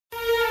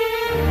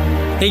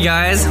Hey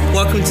guys,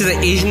 welcome to the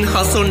Asian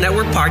Hustle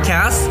Network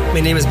podcast. My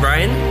name is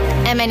Brian.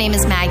 And my name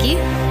is Maggie.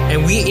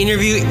 And we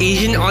interview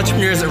Asian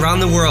entrepreneurs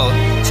around the world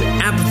to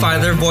amplify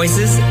their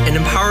voices and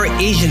empower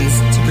Asians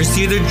to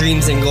pursue their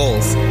dreams and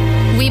goals.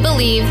 We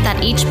believe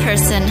that each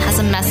person has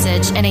a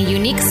message and a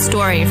unique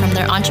story from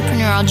their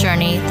entrepreneurial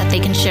journey that they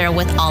can share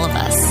with all of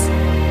us.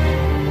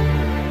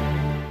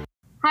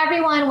 Hi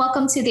everyone,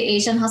 welcome to the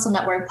Asian Hustle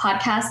Network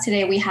podcast.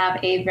 Today we have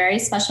a very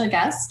special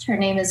guest. Her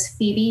name is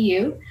Phoebe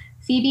Yu.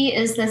 Phoebe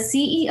is the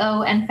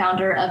CEO and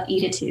founder of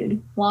Eatitude.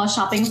 While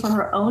shopping for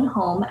her own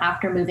home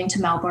after moving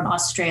to Melbourne,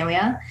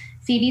 Australia,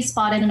 Phoebe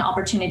spotted an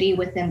opportunity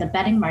within the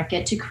bedding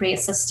market to create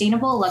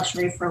sustainable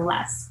luxury for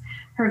less.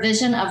 Her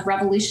vision of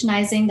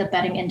revolutionizing the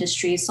bedding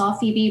industry saw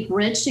Phoebe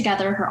bridge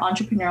together her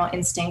entrepreneurial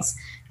instincts,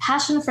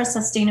 passion for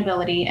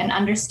sustainability, and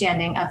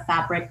understanding of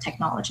fabric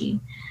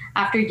technology.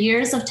 After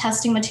years of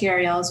testing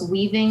materials,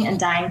 weaving and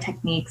dyeing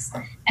techniques,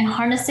 and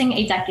harnessing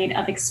a decade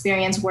of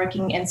experience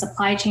working in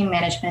supply chain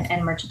management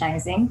and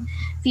merchandising,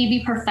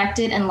 Phoebe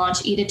perfected and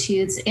launched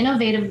Eatitude's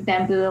innovative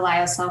bamboo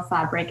lyocell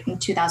fabric in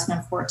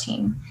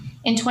 2014.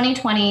 In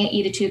 2020,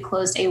 Eatitude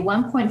closed a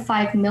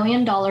 $1.5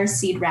 million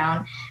seed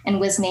round and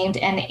was named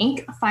an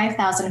Inc.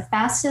 5000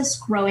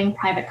 fastest growing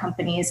private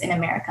companies in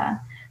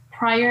America.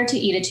 Prior to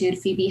Eatitude,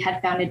 Phoebe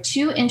had founded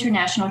 2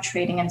 international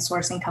trading and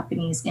sourcing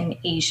companies in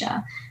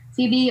Asia.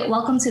 Phoebe,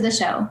 welcome to the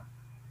show.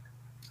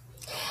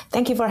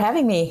 Thank you for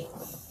having me.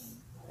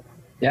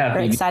 Yeah,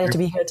 very excited to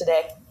be here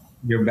today.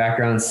 Your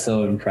background is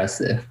so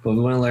impressive, but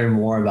we want to learn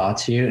more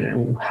about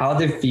you. How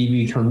did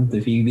Phoebe become the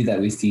Phoebe that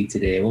we see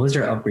today? What was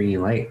your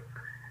upbringing like?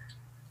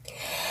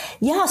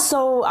 Yeah,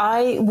 so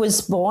I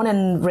was born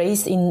and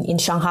raised in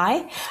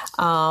Shanghai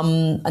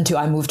until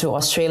I moved to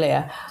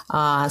Australia.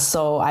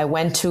 So I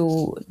went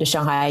to the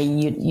Shanghai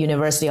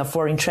University of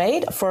Foreign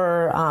Trade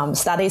for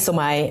studies. So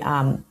my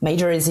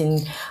major is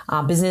in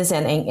business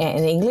and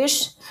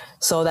English.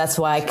 So that's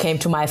why I came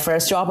to my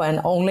first job,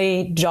 and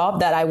only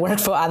job that I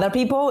worked for other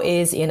people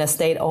is in a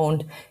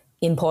state-owned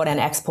import and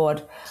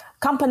export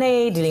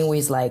company dealing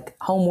with like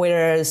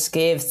homewares,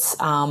 gifts,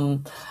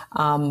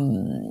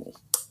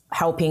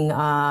 helping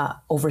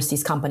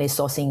overseas companies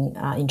sourcing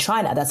in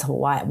China. That's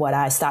what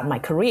I started my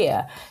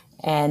career,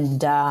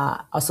 and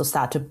also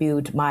start to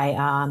build my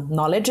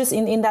knowledges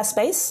in that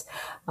space.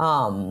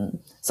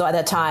 So at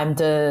that time,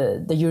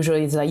 the usual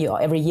is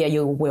every year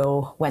you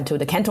will went to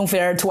the Canton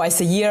Fair twice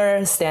a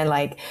year, spend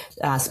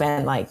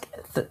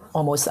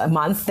almost a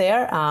month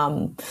there.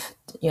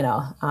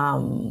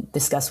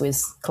 Discuss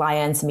with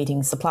clients,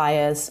 meeting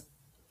suppliers.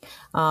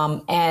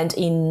 And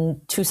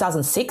in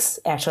 2006,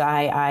 actually,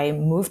 I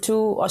moved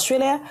to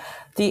Australia.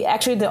 The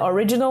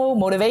original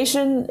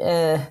motivation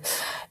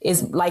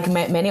is like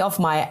many of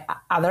my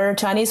other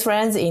Chinese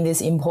friends in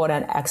this import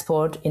and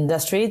export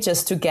industry,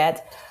 just to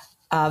get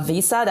a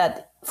visa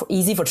that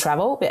easy for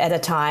travel. But at the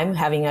time,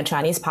 having a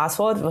Chinese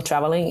passport for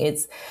traveling,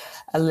 it's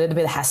a little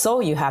bit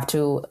hassle. You have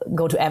to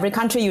go to every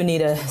country. You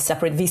need a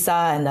separate visa,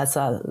 and that's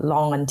a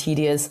long and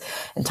tedious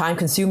and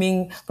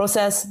time-consuming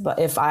process. But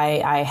if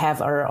I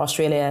have an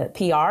Australia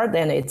PR,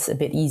 then it's a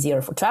bit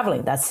easier for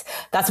traveling. That's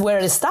where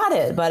it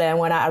started. But then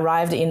when I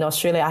arrived in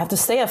Australia, I have to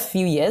stay a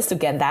few years to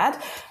get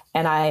that.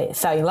 And I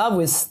fell in love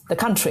with the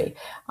country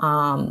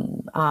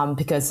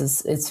because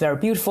it's very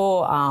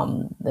beautiful.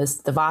 There's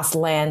the vast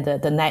land,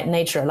 the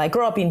nature. Like,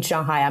 grew up in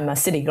Shanghai, I'm a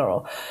city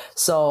girl,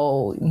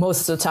 so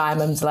most of the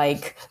time I'm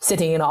like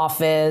sitting in an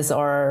office,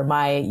 or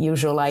my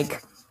usual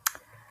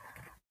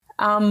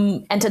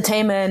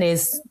entertainment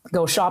is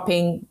go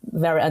shopping,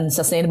 very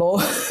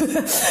unsustainable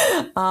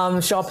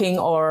shopping,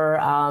 or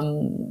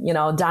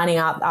dining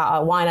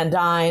out, wine and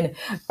dine,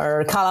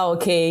 or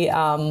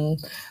karaoke.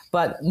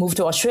 But moved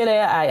to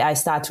Australia, I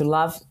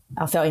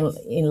fell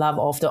in love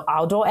of the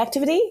outdoor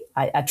activity.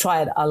 I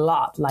tried a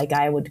lot. Like,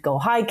 I would go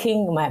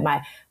hiking.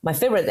 My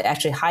favorite is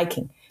actually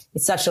hiking.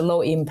 It's such a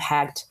low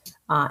impact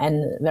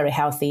and very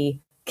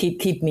healthy.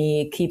 Keep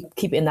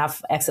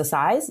enough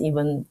exercise.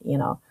 Even you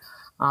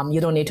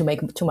don't need to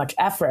make too much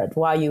effort.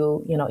 While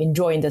you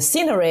enjoying the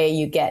scenery,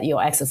 you get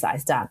your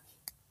exercise done.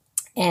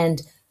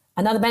 And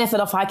another benefit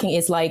of hiking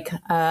is like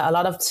a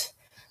lot of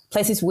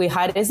places we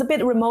hide is a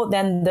bit remote,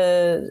 then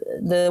the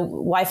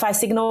Wi-Fi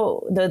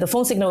signal, the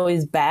phone signal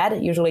is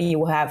bad. Usually you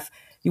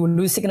will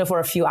lose signal for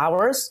a few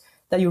hours,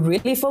 that you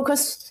really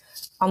focus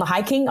on the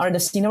hiking or the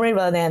scenery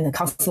rather than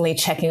constantly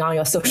checking on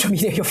your social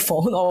media, your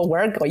phone or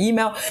work or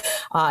email.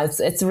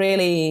 It's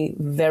really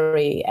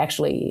very,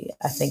 actually,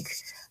 I think,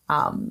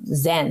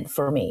 zen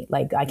for me.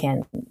 Like, I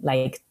can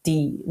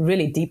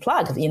really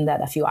deplug in that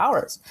a few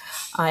hours.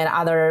 And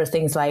other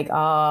things like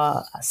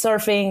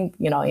surfing,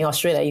 in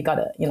Australia, you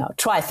gotta,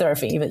 try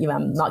surfing, even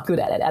I'm not good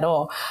at it at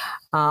all.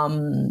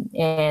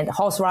 And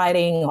horse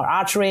riding or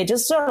archery,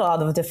 just a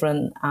lot of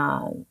different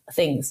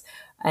things.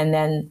 And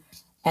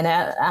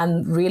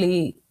I'm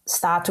really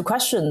start to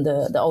question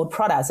the old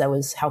products I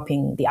was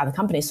helping the other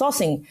company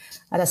sourcing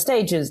at a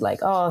stage is like,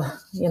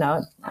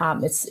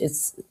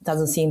 it's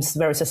doesn't seem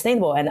very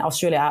sustainable. And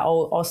Australia, I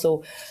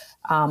also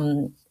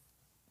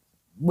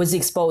was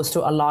exposed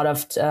to a lot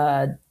of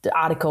the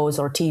articles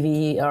or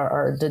TV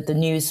or the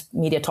news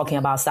media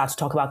start to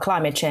talk about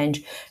climate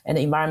change and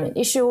the environment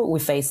issue we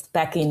faced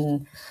back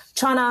in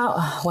China.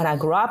 When I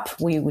grew up,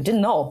 we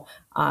didn't know.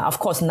 Of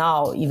course,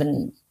 now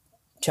even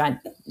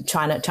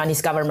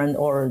Chinese government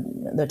or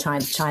the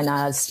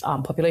China's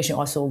population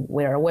also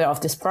were aware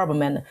of this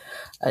problem and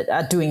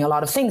are doing a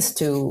lot of things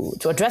to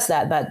address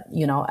that. But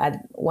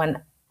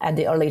at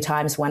the early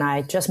times when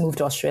I just moved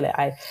to Australia,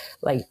 I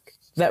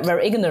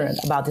very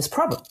ignorant about this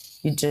problem.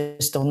 You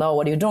just don't know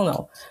what you don't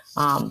know.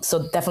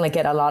 So definitely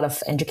get a lot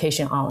of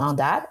education on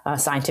that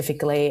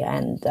scientifically,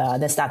 and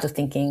then start to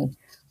thinking,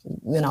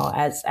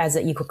 as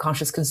an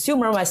eco-conscious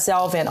consumer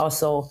myself, and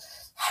also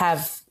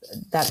have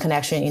that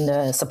connection in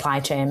the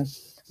supply chain.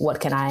 What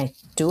can I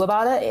do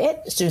about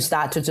it?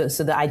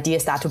 So the idea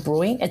started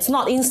brewing. It's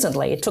not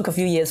instantly. It took a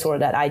few years for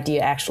that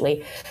idea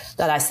actually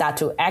that I start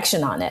to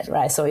action on it,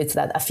 right? So it's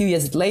that a few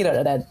years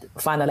later that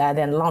finally I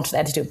then launched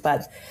Attitude.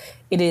 But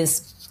it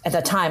is at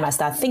the time I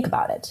start to think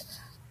about it.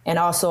 And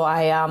also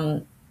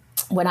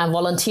when I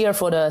volunteer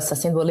for the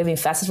Sustainable Living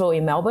Festival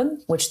in Melbourne,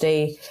 which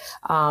they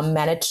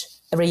manage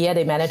every year,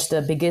 they manage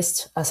the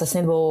biggest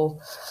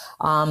sustainable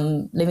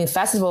living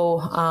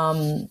festival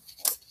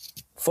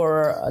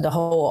for the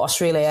whole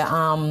Australia.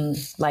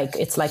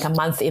 It's like a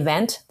month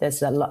event.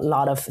 There's a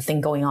lot of thing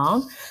going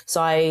on.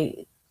 So I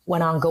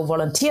went on go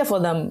volunteer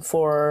for them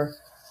for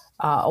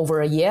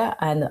over a year,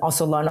 and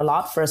also learn a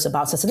lot first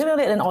about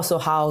sustainability and also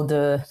how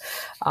the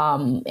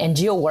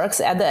NGO works.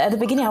 At the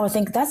beginning, I would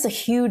think that's a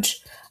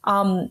huge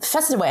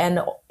festival, and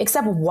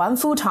except one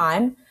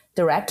full-time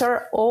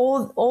director,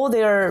 all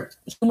their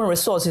human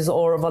resources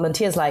or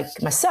volunteers like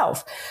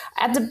myself.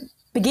 At the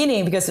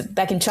beginning, because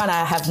back in China,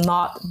 I have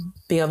not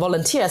been a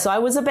volunteer, so I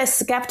was a bit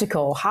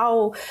skeptical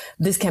how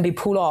this can be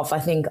pulled off. I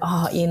think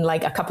in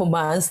like a couple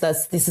months,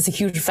 this is a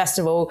huge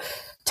festival,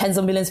 tens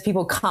of millions of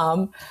people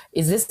come.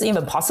 Is this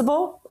even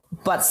possible?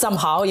 But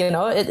somehow,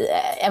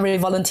 every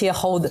volunteer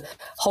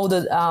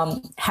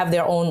have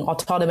their own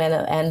autonomy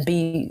and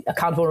be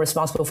accountable and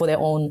responsible for their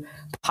own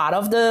part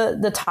of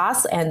the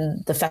task.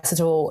 And the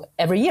festival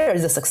every year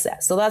is a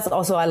success. So that's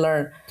also, I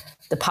learned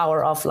the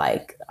power of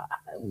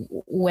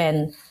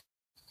when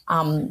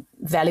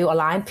value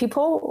aligned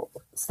people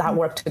start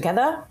work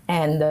together,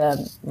 and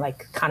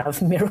kind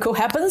of miracle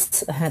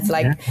happens.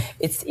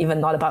 It's even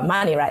not about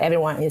money, right?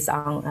 Everyone is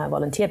on a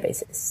volunteer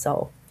basis.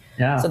 So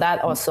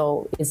that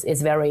also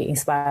is very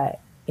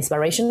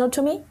inspirational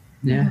to me.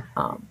 Yeah.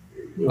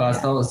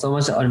 Well, so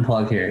much to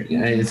unplug here.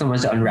 So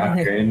much to unwrap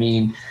here. I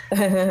mean,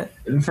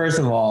 first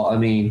of all,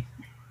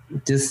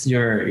 just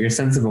your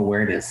sense of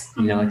awareness,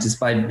 just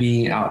by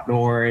being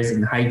outdoors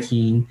and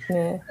hiking.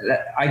 Yeah.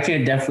 I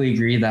can definitely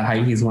agree that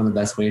hiking is one of the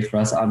best ways for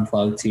us to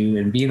unplug too.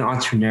 And being an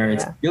entrepreneur,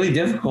 it's really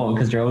difficult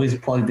because you're always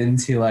plugged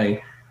into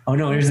oh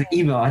no, there's an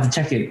email, I have to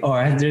check it.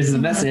 Or there's a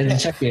message, I have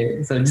to check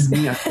it. So just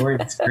being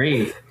outdoors, it's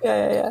great.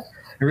 Yeah.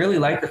 I really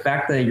like the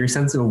fact that your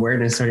sense of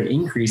awareness started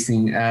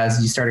increasing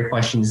as you started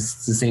questioning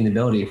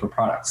sustainability for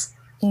products.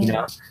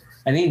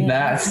 I think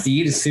that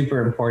seed is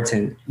super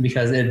important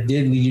because it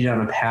did lead you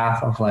down a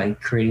path of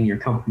creating your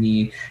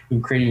company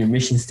and creating your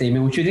mission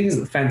statement, which I think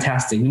is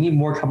fantastic. We need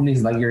more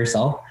companies like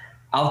yourself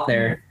out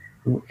there.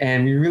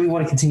 And we really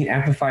want to continue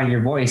amplifying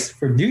your voice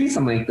for doing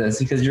something like this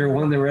because you're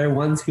one of the rare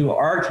ones who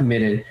are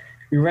committed.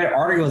 We read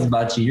articles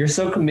about you. You're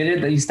so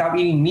committed that you stopped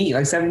eating meat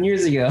 7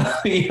 years ago,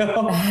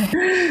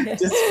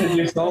 just because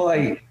you're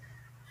so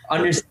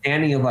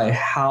understanding of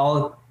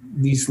how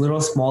these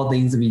little small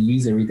things that we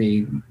use every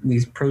day,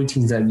 these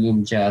proteins that we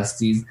ingest,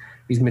 these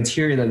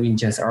material that we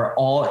ingest are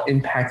all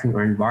impacting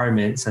our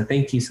environment. So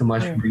thank you so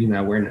much for bringing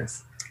that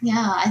awareness.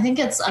 Yeah, I think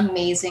it's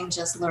amazing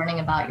just learning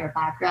about your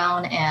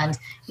background and,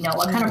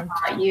 what kind of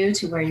brought you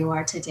to where you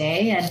are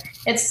today. And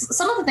it's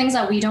some of the things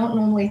that we don't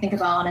normally think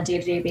about on a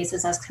day-to-day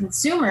basis as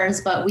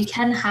consumers, but we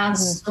can have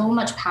so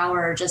much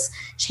power just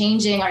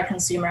changing our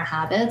consumer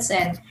habits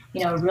and,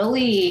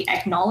 really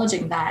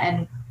acknowledging that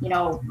and,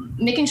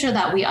 making sure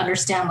that we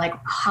understand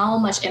how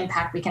much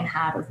impact we can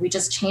have if we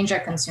just change our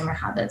consumer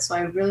habits. So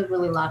I really,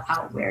 really love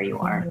where you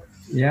are.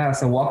 Yeah.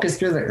 So walk us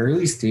through the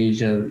early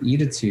stage of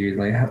Eatitude.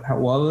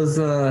 What was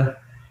the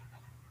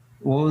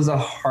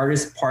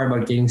hardest part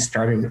about getting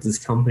started with this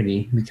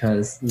company?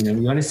 Because,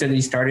 we understand that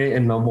you started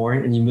in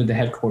Melbourne and you moved the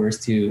headquarters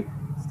to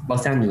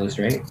Los Angeles,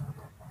 right?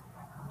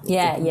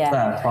 Yeah.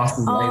 That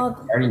process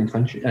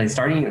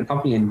starting a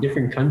company in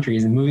different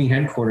countries and moving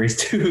headquarters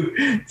to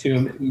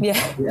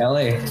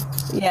LA.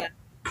 Yeah.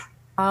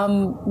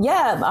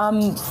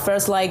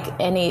 First,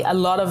 a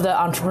lot of the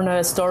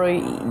entrepreneur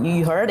story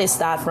you heard is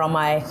that from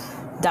my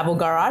double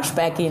garage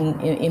back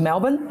in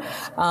Melbourne.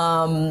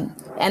 And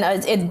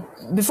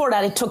before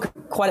that, it took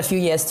quite a few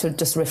years to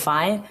just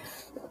refine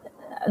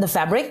the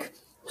fabric.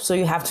 So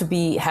you have to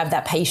have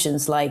that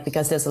patience,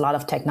 because there's a lot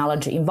of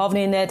technology involved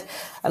in it,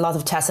 a lot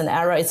of test and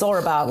error. It's all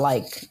about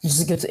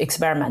just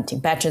experimenting.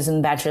 Batches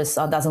and batches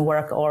doesn't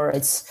work, or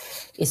it's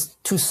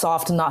too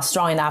soft, not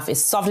strong enough.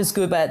 It's soft is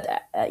good, but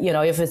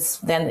if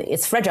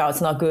it's fragile,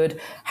 it's not good.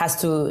 Has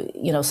to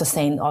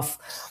sustain off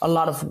a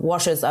lot of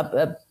washes,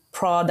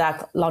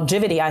 product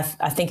longevity, I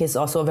think is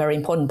also a very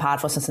important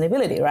part for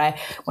sustainability, right?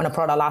 When a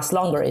product lasts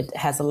longer, it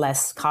has a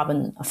less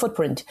carbon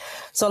footprint.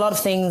 So a lot of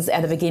things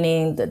at the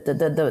beginning,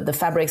 the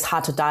fabric's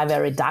hard to dye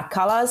very dark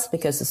colors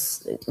because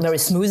it's very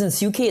smooth and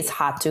silky. It's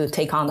hard to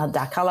take on the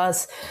dark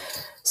colors.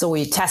 So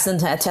we test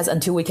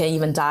until we can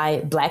even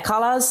dye black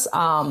colors.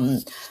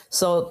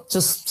 So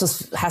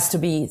just has to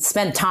be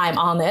spend time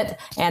on it.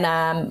 And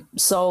I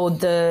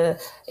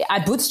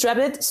bootstrapped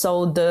it.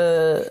 So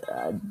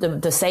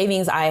the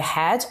savings I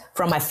had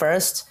from my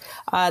first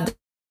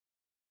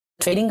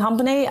trading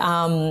company,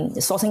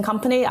 sourcing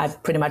company, I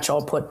pretty much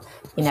all put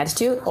in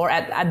Attitude. Or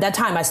at that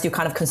time, I still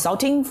kind of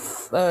consulting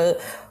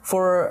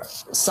for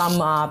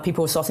some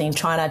people sourcing in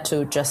China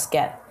to just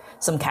get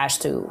some cash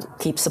to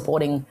keep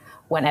supporting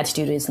when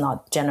Attitude is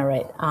not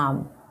generate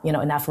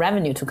enough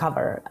revenue to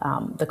cover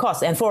the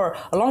cost. And for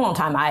a long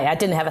time, I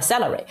didn't have a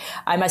salary.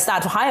 I might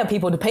start to hire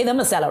people to pay them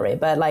a salary,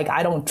 but like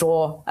I don't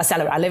draw a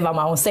salary. I live on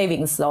my own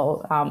savings,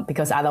 so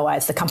because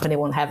otherwise the company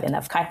won't have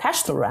enough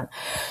cash to run.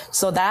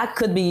 So that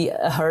could be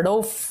a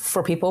hurdle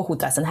for people who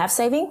doesn't have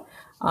saving.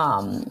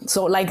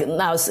 So like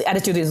now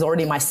Attitude is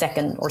already my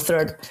second or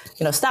third,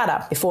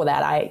 startup. Before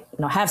that, I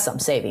have some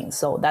savings.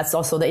 So that's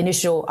also the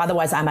initial,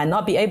 otherwise I might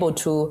not be able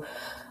to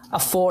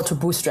afford to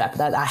bootstrap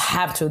that. I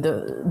have to,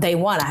 day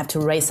one, I have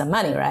to raise some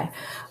money, right?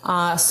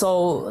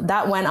 So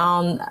that went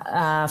on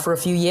for a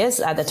few years.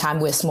 At the time,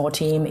 we're a small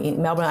team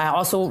in Melbourne. I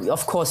also,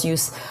 of course,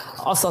 use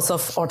all sorts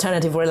of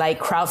alternative, like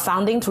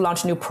crowdfunding to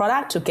launch new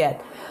product, to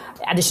get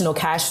additional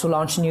cash to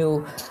launch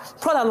new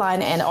product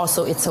line. And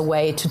also it's a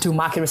way to do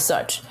market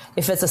research.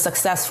 If it's a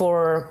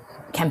successful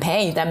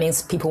campaign, that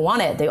means people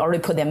want it. They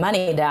already put their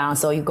money down.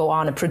 So you go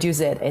on and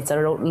produce it. It's a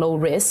low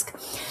risk.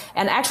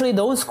 And actually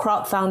those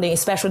crowdfunding,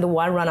 especially the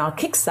one run on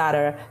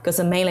Kickstarter, because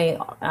they're mainly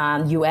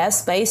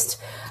US based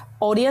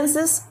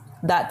audiences,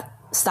 that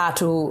start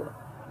to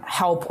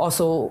help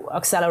also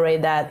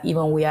accelerate that.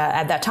 Even we are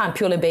at that time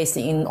purely based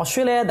in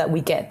Australia, that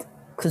we get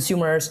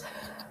consumers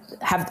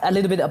have a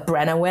little bit of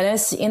brand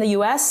awareness in the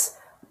US,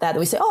 that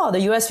we say, oh, the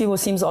US people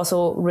seems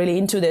also really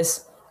into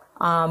this.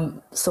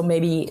 So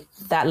maybe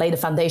that laid the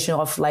foundation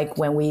of like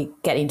when we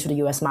get into the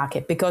US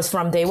market, because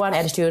from day one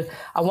Attitude,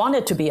 I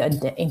wanted to be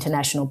an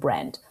international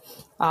brand.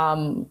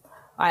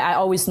 I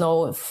always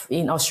know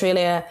in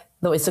Australia,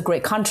 though it's a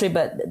great country,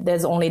 but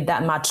there's only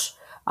that much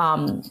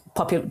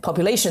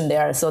population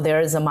there. So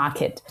there is a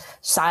market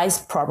size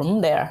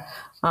problem there.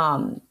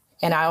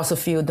 And I also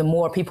feel the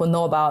more people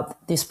know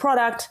about this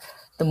product,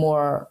 the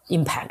more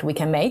impact we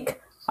can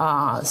make.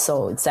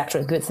 So it's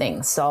actually a good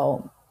thing.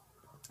 So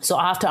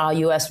after our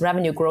US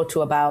revenue grew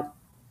to about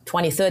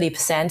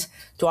 20-30%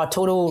 to our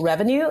total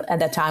revenue at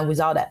that time,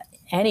 without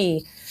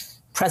any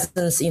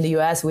presence in the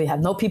US, we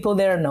had no people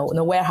there,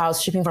 no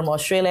warehouse, shipping from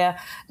Australia,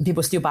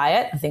 people still buy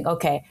it. I think,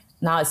 okay,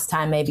 now it's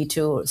time maybe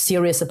to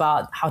serious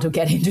about how to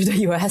get into the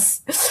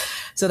US.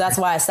 So that's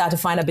why I started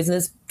to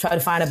try to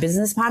find a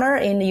business partner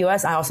in the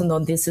US. I also know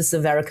this is a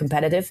very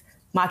competitive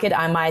market.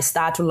 I might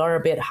start to learn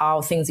a bit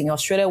how things in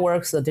Australia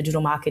works, the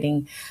digital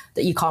marketing,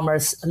 the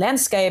e-commerce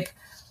landscape.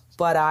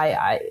 But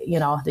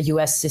the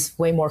US is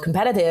way more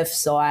competitive,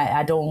 so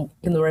I don't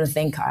really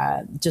think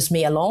just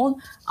me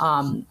alone.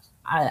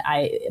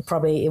 I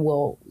probably it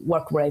will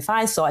work very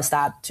fine. So I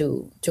start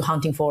to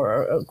hunting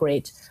for a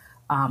great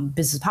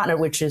business partner,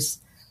 which is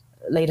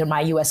later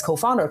my US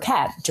co-founder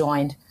Kat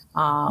joined,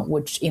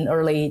 which in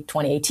early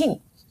 2018.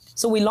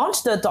 So we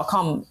launched the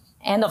 .com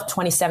end of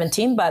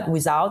 2017, but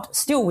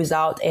still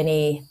without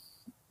any,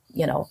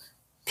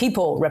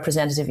 people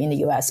representative in the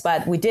US,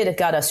 but we did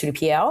got a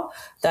 3PL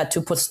that to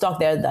put stock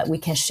there that we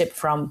can ship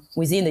from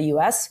within the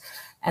US.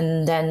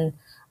 And then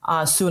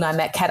soon I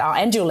met Kat on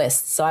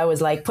AngelList. So I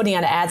was like putting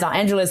on ads on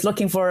AngelList,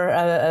 looking for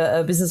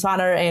a business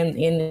partner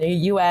in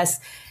the US.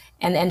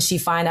 And she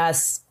found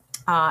us,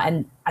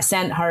 and I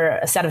sent her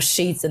a set of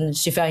sheets and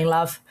she fell in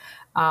love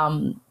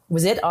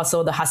with it.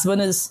 Also, the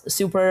husband is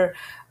super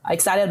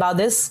excited about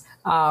this.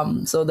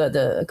 So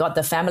got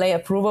the family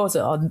approval.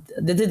 So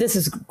this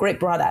is a great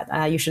product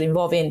you should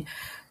involve in.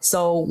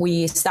 So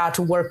we start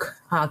to work,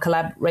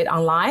 collaborate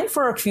online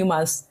for a few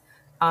months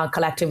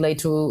collectively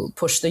to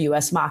push the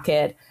US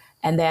market.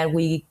 And then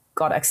we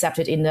got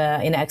accepted in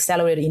an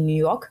accelerator in New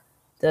York,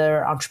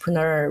 the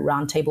Entrepreneur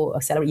Roundtable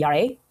Accelerator,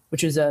 ERA,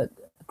 which is a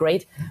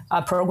great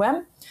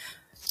program.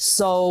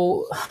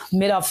 So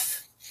mid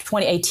of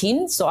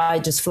 2018, so I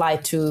just fly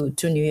to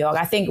New York.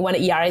 I think when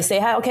the ERA say,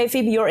 hey, okay,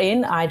 Phoebe, you're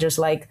in, I just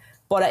like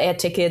bought air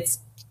tickets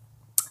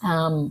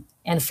and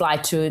fly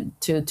to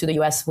the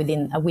US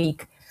within a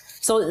week.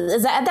 So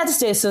at that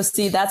stage, so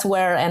see, that's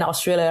where an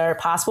Australia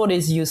passport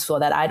is useful,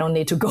 that I don't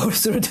need to go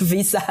through the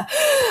visa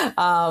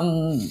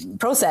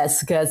process,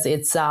 because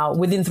it's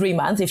within 3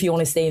 months. If you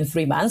only stay in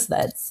 3 months,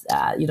 that's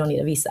you don't need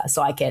a visa.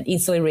 So I can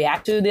instantly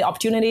react to the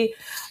opportunity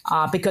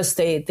because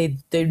they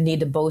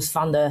need both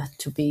founder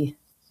to be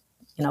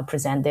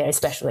present there,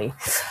 especially.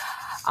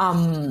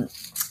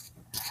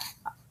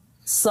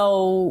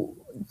 So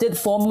did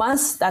 4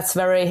 months. That's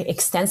very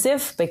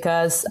extensive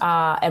because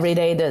every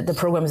day the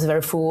program is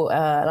very full,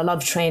 a lot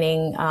of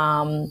training,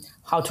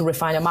 how to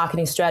refine your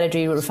marketing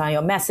strategy, refine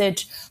your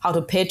message, how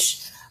to pitch,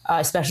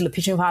 especially the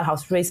pitching part, how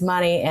to raise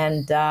money.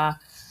 And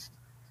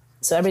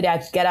so every day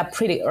I get up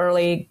pretty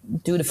early,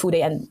 do the full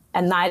day, and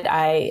at night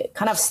I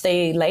kind of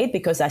stay late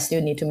because I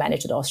still need to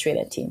manage the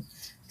Australian team.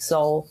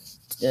 So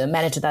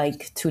manage it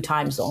like 2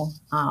 time zone.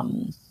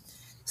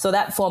 So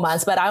that 4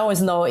 months, but I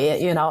always know,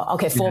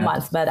 okay, 4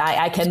 months, but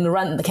I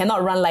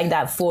cannot run like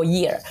that for a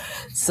year.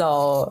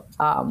 So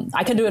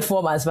I can do it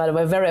 4 months, but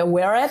we're very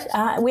aware of it.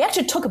 We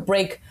actually took a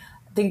break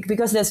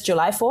because there's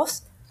July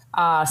 4th.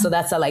 So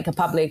that's like a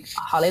public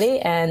holiday.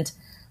 And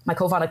my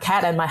co-founder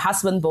Kat and my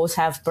husband both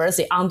have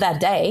birthday on that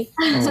day.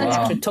 So we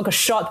actually took a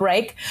short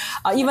break.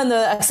 Even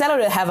the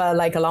accelerator have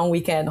a long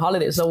weekend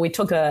holiday. So we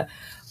took a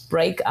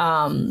break,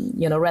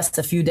 rest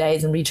a few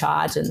days and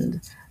recharge and,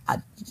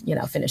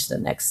 finish the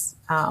next.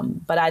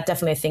 But I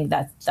definitely think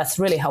that's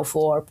really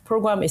helpful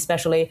program,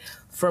 especially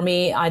for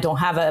me. I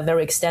don't have a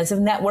very extensive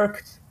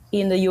network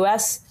in the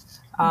US.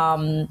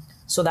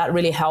 So that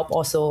really helped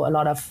also a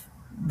lot of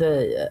the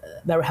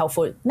very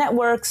helpful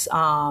networks,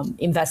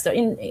 investor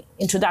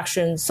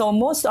introduction. So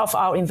most of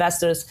our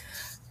investors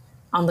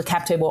on the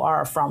cap table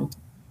are from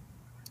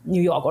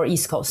New York or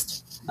East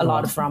Coast, a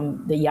lot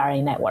from the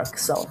ERA network.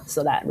 So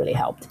that really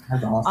helped.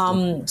 That's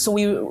awesome.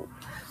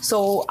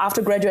 So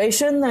after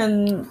graduation,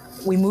 then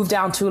we moved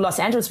down to Los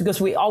Angeles because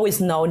we always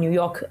know New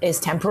York is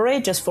temporary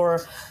just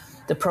for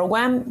the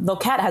program. Though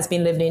Kat has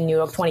been living in New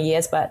York 20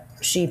 years, but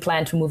she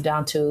planned to move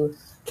down to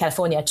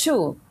California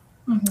too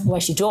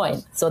when she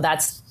joined. So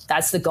that's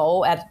the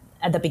goal at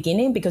the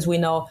beginning, because we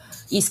know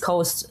East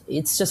Coast,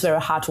 it's just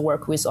very hard to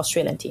work with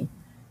Australian team.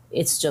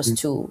 It's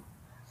just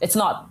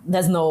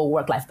there's no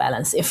work-life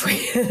balance if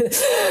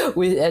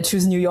we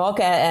choose New York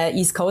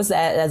East Coast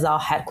as our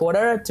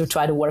headquarters to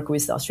try to work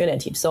with the Australian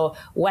team. So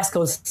West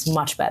Coast is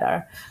much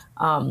better.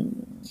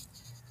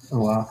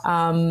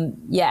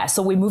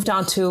 So we moved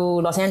down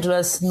to Los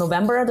Angeles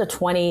November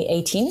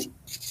 2018.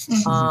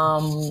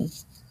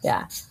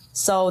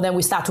 So then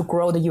we start to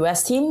grow the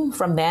US team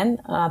from then.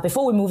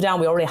 Before we moved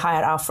down, we already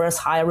hired our first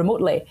hire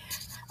remotely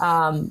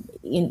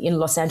in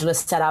Los Angeles,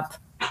 set up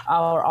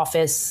our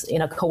office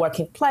in a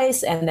co-working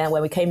place. And then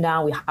when we came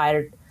down, we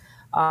hired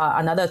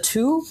another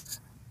 2.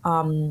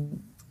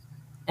 And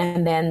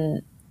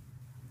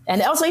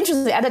also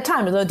interestingly, at the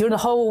time, during the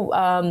whole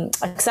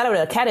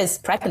accelerator, Kat is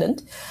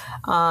pregnant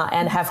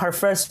and have her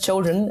first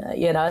children,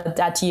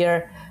 that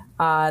year,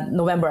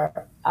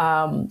 November.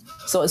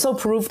 So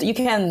proved you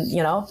can,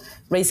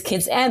 raise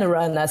kids and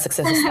run a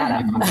successful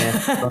startup.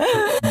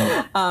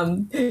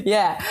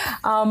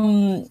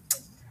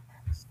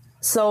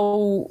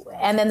 So,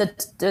 and then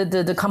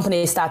the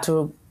company start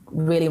to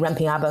really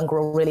ramping up and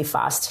grow really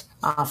fast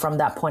from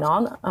that point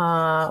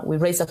on. We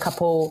raised a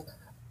couple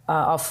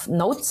of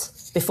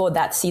notes before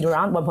that seed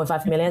round,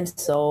 1.5 million.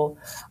 So,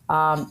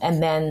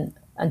 and then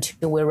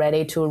until we're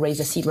ready to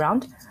raise a seed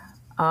round.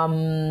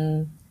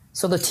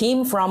 So the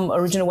team from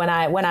originally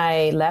when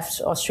I left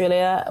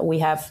Australia, we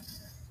have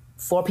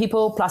 4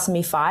 people plus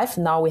me 5.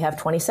 Now we have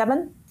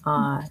 27.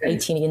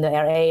 18 in the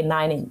area,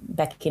 9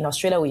 back in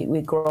Australia.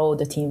 We grow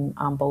the team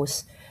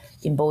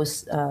in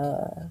both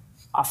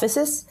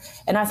offices.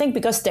 And I think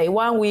because day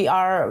one, we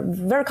are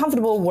very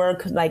comfortable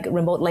work like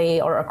remotely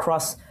or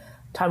across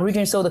time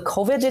region. So the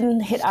COVID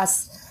didn't hit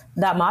us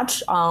that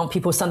much.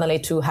 People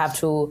suddenly have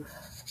to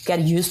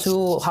get used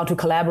to how to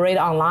collaborate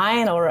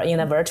online or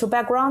in a virtual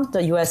background.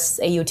 The US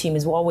AU team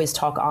is always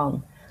talk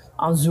on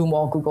Zoom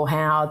or Google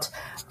Hangout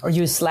or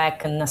use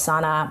Slack and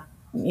Asana,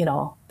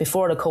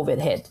 before the COVID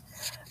hit.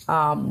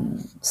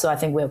 So I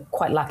think we're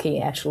quite lucky,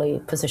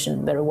 actually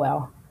positioned very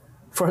well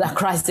for that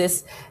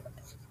crisis.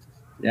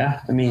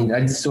 Yeah, I mean,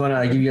 I just want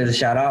to give you guys a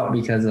shout out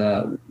because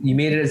you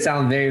made it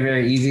sound very,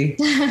 very easy.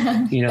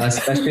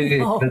 Especially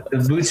the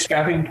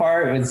bootstrapping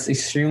part. It's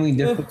extremely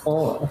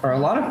difficult for a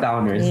lot of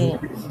founders.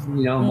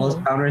 Most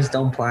founders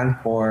don't plan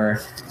for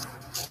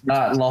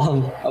that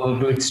long of a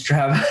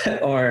bootstrap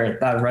or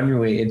that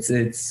runway. It's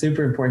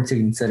super important to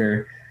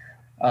consider.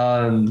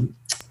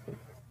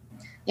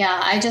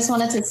 Yeah, I just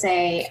wanted to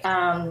say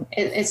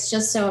it's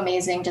just so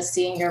amazing just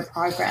seeing your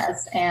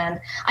progress. And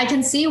I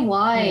can see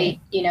why,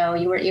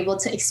 you were able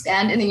to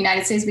expand in the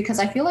United States, because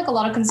I feel like a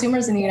lot of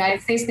consumers in the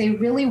United States, they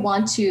really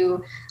want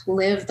to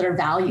live their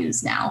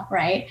values now,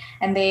 right?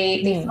 And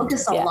they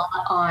focus a lot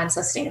on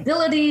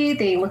sustainability.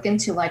 They look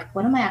into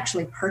what am I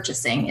actually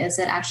purchasing? Is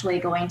it actually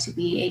going to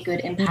be a good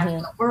impact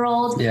on the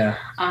world? Yeah.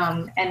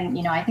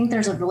 And, I think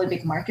there's a really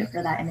big market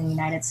for that in the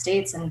United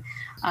States. And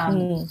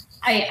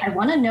I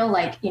want to know,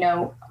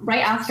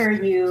 right after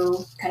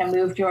you kind of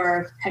moved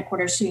your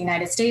headquarters to the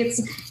United States,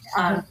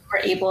 you were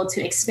able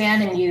to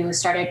expand and you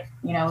started,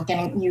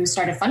 you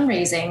started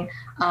fundraising.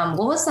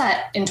 What was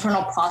that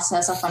internal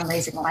process of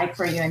fundraising like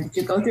for you? And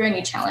did you go through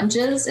any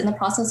challenges in the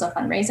process of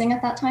fundraising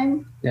at that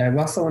time? Yeah, I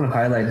also want to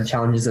highlight the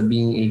challenges of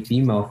being a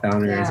female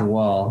founder as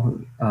well.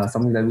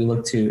 Something that we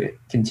look to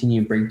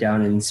continue to break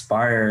down and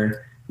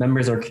inspire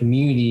members of our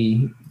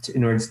community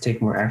in order to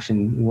take more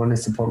action. We want to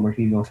support more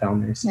female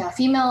founders. Yeah,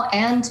 female,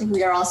 and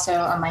we are also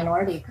a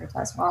minority group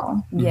as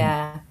well.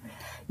 Yeah.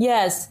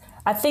 Yes.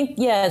 I think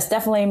yes,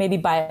 definitely maybe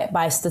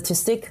by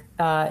statistic,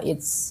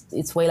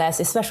 it's way less.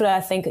 Especially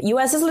I think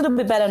US is a little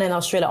bit better than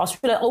Australia.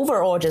 Australia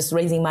overall just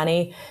raising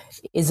money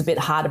is a bit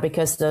harder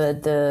because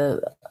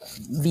the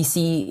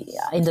VC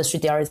industry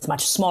there is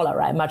much smaller,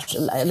 right?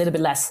 A little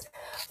bit less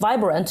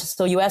vibrant.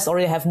 So US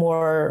already have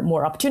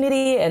more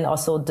opportunity, and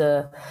also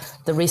the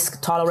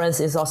risk tolerance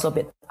is also a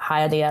bit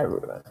higher.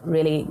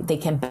 They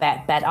can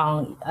bet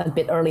on a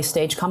bit early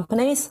stage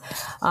companies.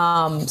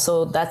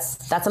 So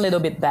that's a little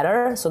bit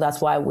better. So that's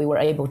why we were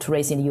able to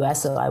raise in the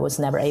US. So I was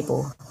never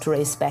able to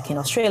raise back in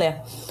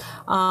Australia.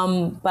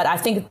 But I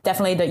think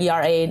definitely the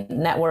ERA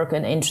network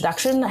and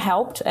introduction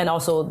helped, and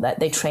also that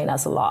they train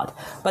us a lot.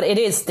 But it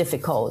is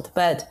difficult.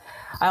 But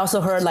I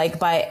also heard like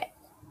by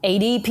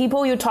 80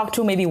 people you talk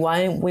to, maybe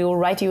one will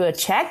write you a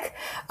check.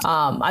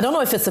 I don't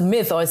know if it's a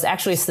myth or it's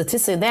actually a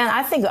statistic. Then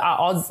I think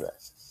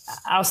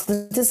our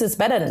statistics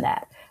better than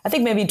that. I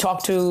think maybe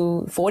talk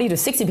to 40 to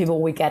 60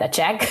 people, we get a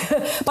check.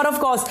 But of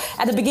course,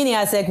 at the beginning,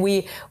 I said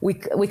we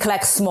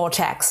collect small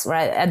checks,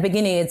 right? At the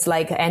beginning, it's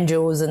like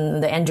angels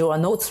and the angel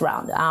notes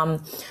round.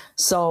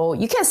 So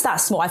you can start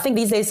small. I think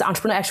these days,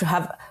 entrepreneurs actually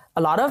have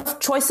a lot of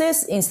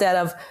choices instead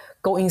of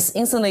going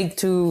instantly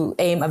to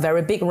aim a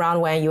very big round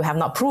when you have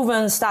not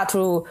proven. Start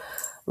to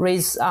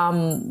raise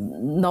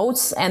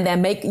notes and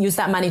then use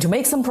that money to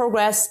make some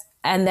progress,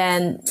 and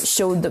then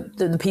show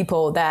the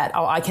people that,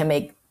 oh, I can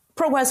make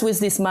progress with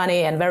this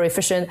money and very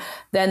efficient.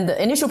 Then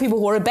the initial people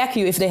who will back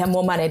you, if they have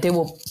more money, they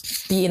will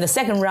be in the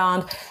second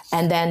round,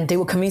 and then they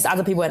will convince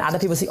other people, and other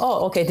people say,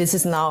 oh, okay, this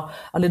is now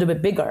a little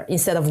bit bigger.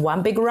 Instead of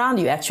one big round,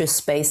 you actually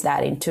space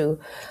that into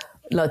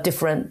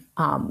different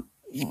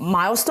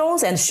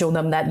milestones and show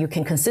them that you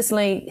can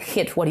consistently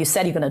hit what you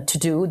said you're going to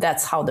do.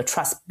 That's how the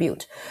trust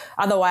built.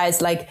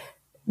 Otherwise, like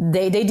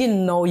they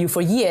didn't know you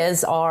for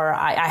years, or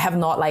I have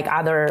not like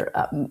other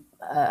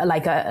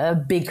like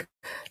a big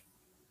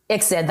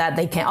exit that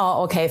they can,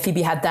 oh, okay,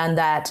 Phoebe had done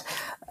that,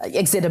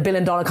 exit $1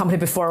 billion company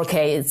before,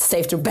 okay, it's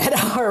safe to bet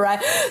on her,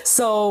 right?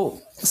 So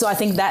I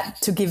think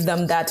that to give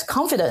them that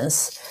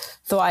confidence.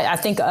 So I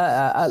think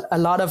a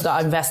lot of the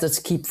investors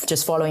keep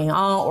just following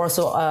on.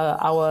 Also,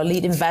 our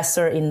lead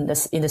investor in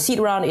the seed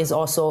round is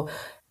also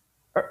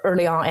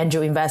early on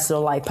angel investor,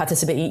 like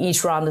participate in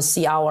each round to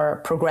see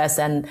our progress.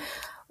 And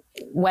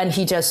when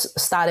he just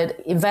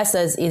started,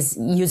 investors is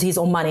use his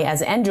own money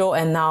as angel,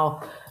 and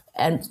now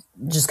and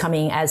just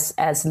coming as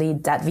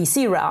lead that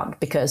VC round,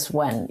 because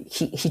when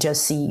he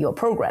just see your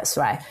progress,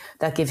 right,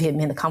 that give him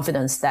the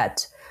confidence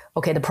that,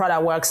 okay, the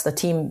product works, the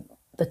team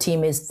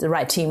is the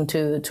right team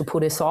to pull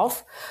this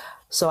off.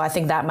 So I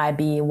think that might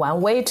be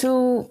one way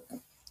to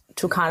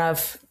kind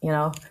of,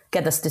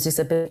 get the statistics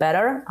a bit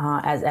better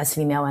as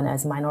female and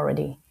as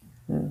minority.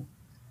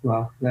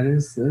 Wow, that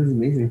is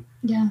amazing.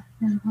 Yeah,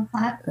 I love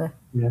that.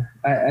 Yeah,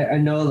 I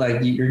know like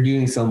you're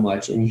doing so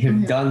much and you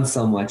have done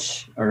so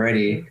much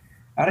already.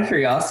 Out of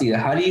curiosity,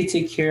 how do you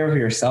take care of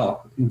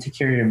yourself and take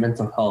care of your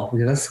mental health?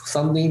 Because that's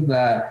something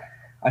that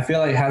I feel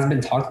like has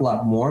been talked a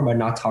lot more, but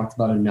not talked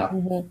about enough.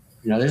 Mm-hmm.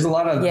 There's a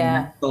lot of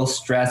mental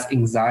stress,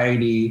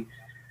 anxiety,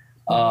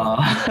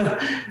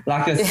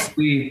 lack of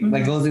sleep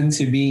that goes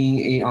into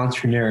being an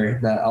entrepreneur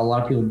that a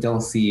lot of people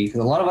don't see.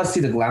 Because a lot of us see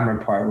the glamour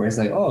part where it's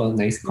like, oh,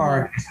 nice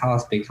car, nice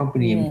house, big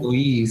company,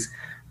 employees.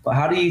 But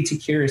how do you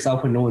take care of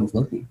yourself when no one's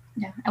looking?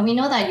 Yeah, and we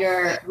know that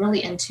you're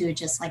really into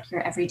just like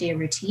your everyday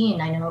routine.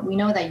 We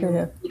know that you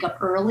wake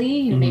up early.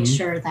 You make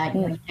sure that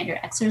you get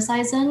your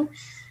exercise in.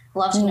 I'd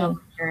love to know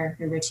your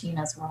routine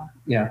as well.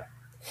 Yeah.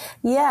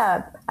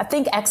 Yeah, I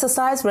think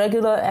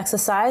regular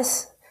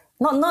exercise,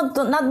 not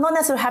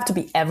necessarily have to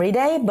be every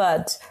day,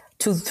 but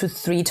 2 to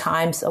 3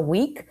 times a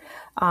week.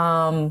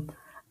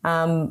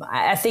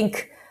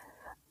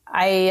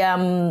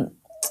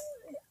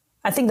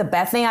 I think the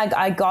best thing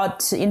I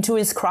got into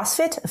is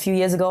CrossFit a few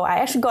years ago. I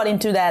actually got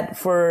into that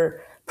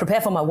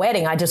prepare for my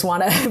wedding. I just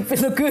want to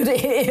look good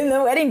in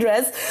the wedding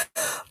dress.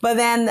 But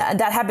then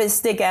that habit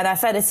stick, and I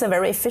felt it's a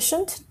very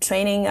efficient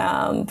training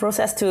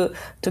process to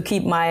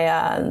keep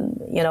my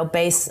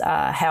base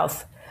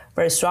health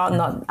very strong,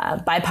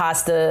 not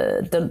bypass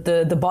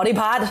the body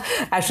part.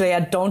 Actually,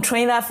 I don't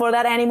train for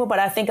that anymore, but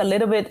I think a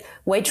little bit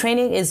weight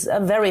training is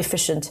very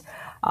efficient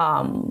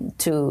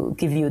to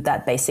give you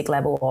that basic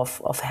level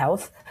of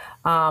health.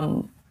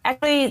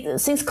 Actually,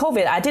 since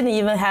COVID, I didn't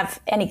even have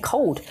any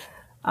cold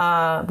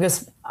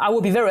because I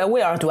would be very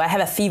aware, do I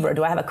have a fever?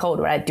 Do I have a cold,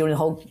 right? During the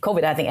whole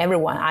COVID, I think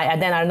everyone,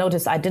 then I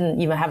noticed I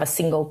didn't even have a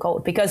single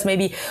cold because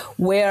maybe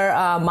wear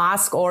a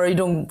mask or you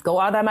don't go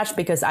out that much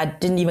because I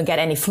didn't even get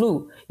any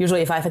flu.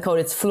 Usually if I have a cold,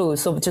 it's flu.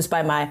 So just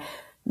by my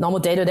normal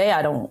day-to-day,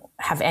 I don't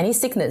have any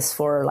sickness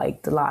for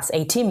like the last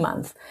 18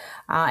 months.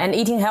 And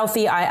eating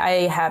healthy,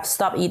 I have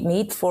stopped eating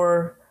meat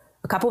for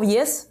a couple of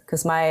years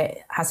because my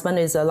husband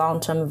is a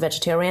long-term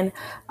vegetarian.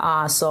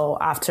 So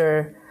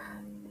after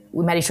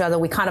we met each other,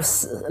 we kind of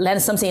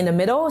landed something in the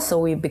middle. So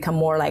we become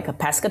more like a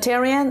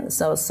pescatarian.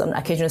 So some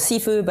occasional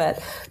seafood,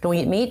 but don't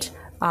eat meat.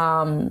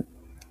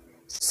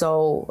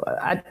 So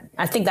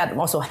I think that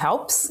also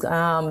helps.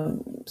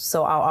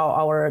 So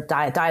our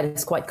diet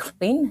is quite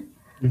clean.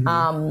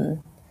 Mm-hmm.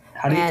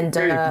 How do you take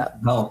care of your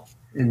mental health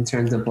in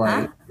terms of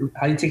like,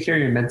 how do you take care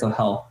of your mental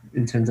health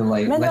in terms of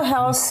like mental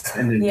health?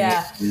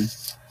 Yeah.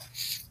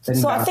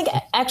 So I think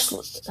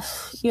actually,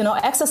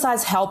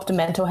 exercise helped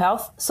mental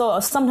health. So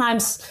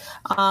sometimes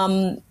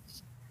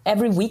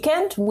every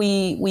weekend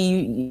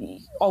we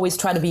always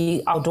try to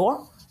be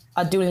outdoor.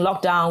 During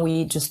lockdown,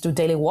 we just do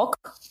daily walk.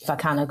 If I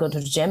can, I go to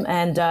the gym,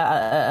 and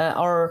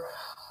or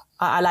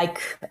I like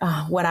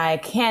when I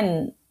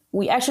can.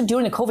 We actually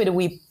during the COVID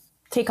we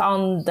take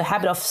on the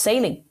habit of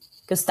sailing,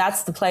 because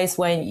that's the place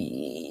when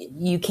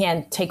you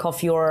can take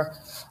off your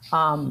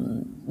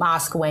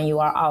mask when you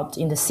are out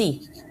in the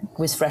sea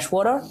with fresh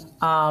water.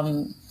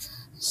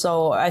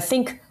 So I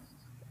think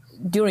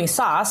during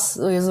SARS,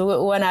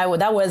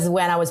 that was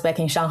when I was back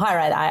in Shanghai,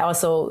 right? I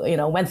also,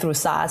 went through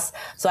SARS.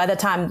 So at the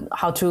time,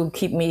 how to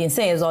keep me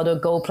insane is to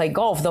go play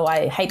golf, though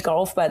I hate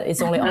golf, but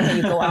it's only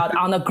you go out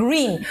on the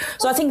green.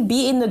 So I think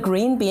be in the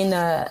green, be in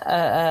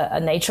a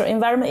nature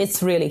environment,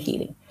 it's really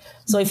healing.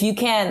 So if you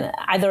can,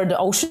 either the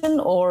ocean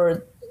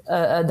or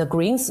the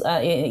greens,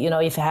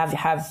 if you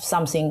have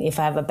something, if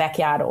I have a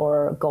backyard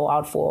or go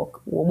out for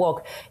a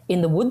walk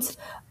in the woods,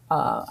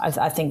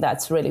 I think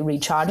that's really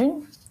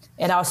recharging.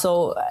 And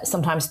also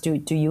sometimes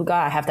do yoga.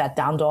 I have that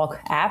Down Dog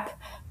app.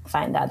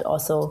 Find that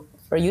also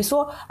very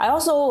useful. I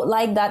also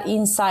like that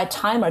Inside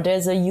Timer.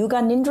 There's a Yoga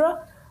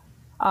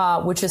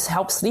Nidra, which is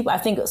help sleep. I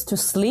think to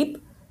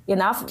sleep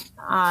enough.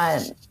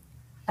 I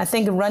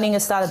think running a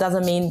start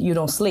doesn't mean you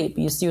don't sleep.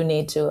 You still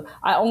need to.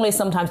 I only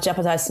sometimes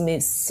jeopardize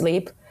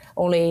sleep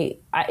only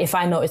if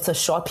I know it's a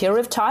short period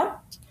of time.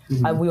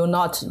 Mm-hmm. I will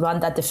not run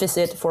that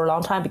deficit for a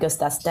long time, because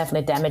that's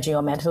definitely damaging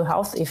your mental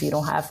health if you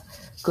don't have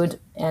good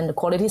and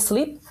quality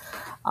sleep.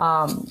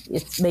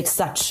 It makes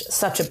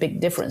such a big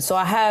difference. So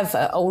I have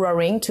an Oura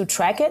Ring to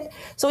track it.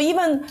 So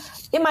even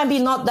it might be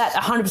not that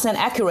 100%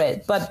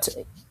 accurate, but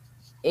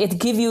it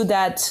gives you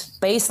that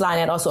baseline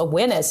and also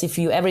awareness. If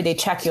you every day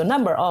check your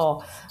number,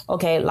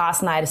 okay,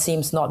 last night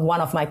seems not one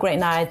of my great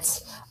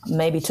nights.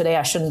 Maybe today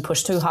I shouldn't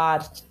push too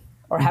hard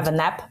or have a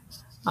nap.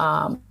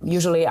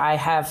 Usually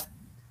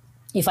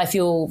if I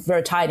feel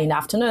very tired in the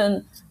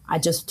afternoon, I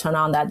just turn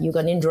on that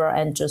Yoga Nidra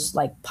and just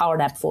like power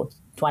nap for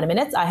 20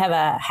 minutes. I have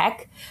a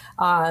hack.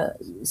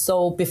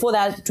 So before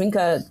that, drink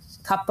a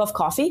cup of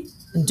coffee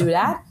and do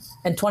that.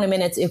 And 20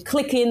 minutes, you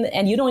click in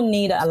and you don't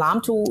need an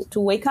alarm to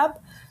wake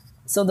up.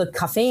 So the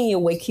caffeine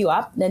will wake you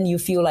up. Then you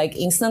feel like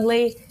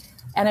instantly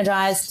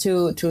energized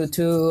to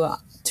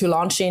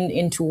launch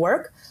into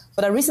work.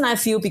 But the reason I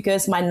feel,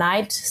 because my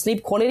night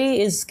sleep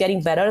quality is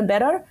getting better and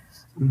better,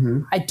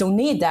 mm-hmm. I don't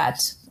need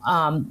that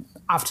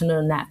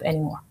afternoon nap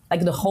anymore.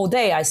 Like the whole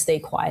day I stay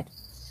quite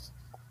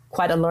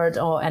alert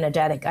or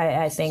energetic,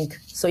 I think.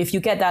 So if you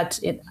get that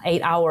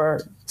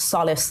 8-hour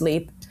solid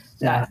sleep,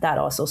 that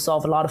also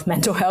solve a lot of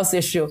mental health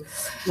issue.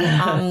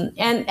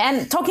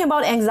 And talking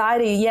about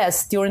anxiety,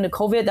 yes, during the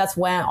COVID, that's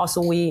when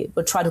also we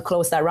would try to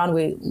close that round.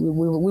 We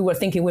were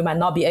thinking we might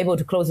not be able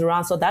to close the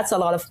round. So that's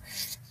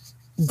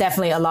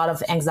definitely a lot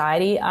of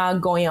anxiety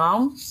going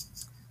on.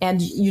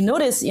 And you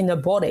notice in the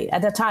body,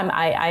 at that time,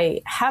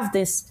 I have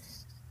this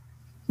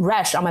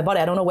rash on my body.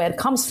 I don't know where it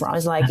comes from.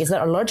 It's like, is it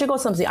allergic or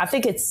something? I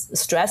think it's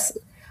stress.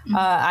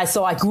 I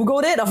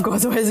Googled it, of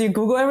course, as you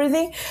Google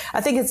everything. I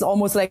think it's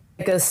almost like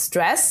a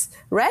stress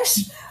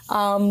rash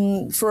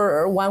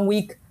for 1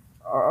 week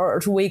or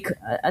 2 weeks,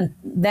 and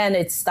then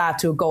it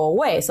starts to go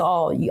away.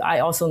 So I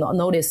also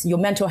notice your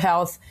mental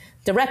health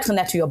direct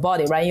connect to your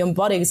body, right? Your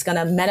body is going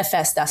to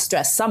manifest that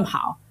stress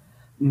somehow.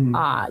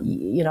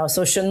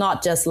 So should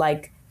not just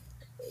like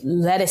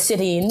let it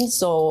sit in.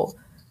 So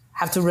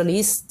have to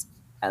release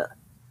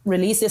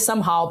it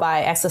somehow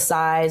by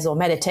exercise or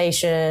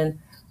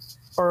meditation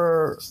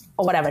or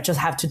whatever. Just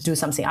have to do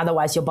something.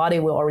 Otherwise, your body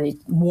will already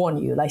warn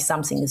you like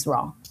something is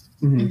wrong.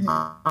 Mm-hmm.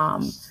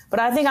 But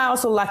I think I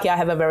also lucky I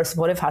have a very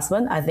supportive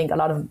husband. I think a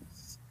lot of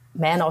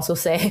men also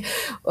say,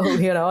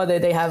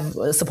 they have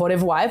a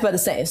supportive wife, but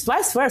it's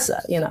vice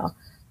versa,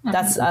 Mm-hmm.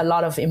 That's a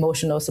lot of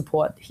emotional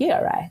support here,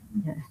 right?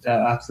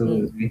 Yeah,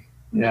 absolutely.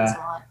 Yeah. That's a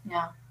lot.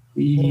 Yeah.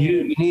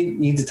 You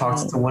need to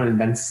talk to someone and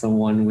vent to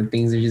someone when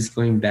things are just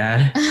going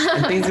bad.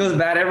 And things goes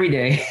bad every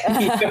day.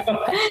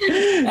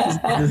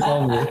 Just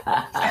solve it.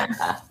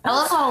 I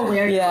love how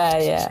aware you are.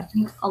 Yeah.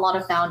 A lot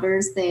of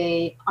founders,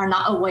 they are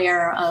not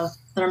aware of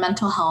their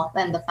mental health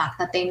and the fact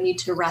that they need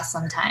to rest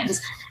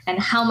sometimes and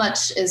how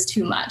much is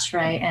too much,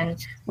 right?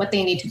 And what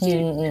they need to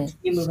do to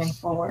be moving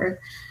forward.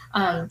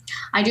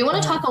 I do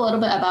want to talk a little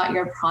bit about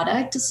your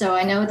product. So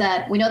we know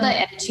that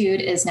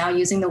Iditude is now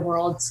using the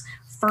world's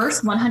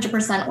first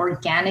 100%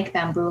 organic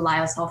bamboo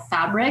lyocell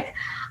fabric.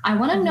 I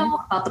want to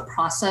know about the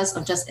process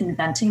of just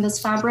inventing this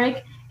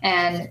fabric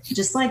and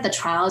just like the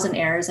trials and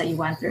errors that you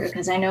went through.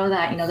 Because I know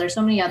that, there's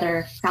so many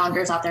other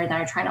founders out there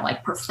that are trying to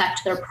like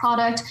perfect their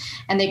product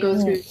and they go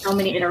through so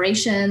many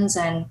iterations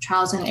and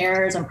trials and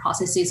errors and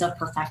processes of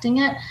perfecting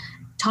it.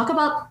 Talk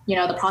about,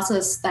 the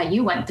process that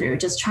you went through,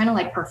 just trying to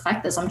like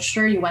perfect this. I'm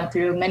sure you went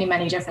through many,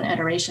 many different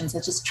iterations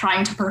of just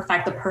trying to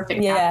perfect the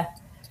perfect fabric.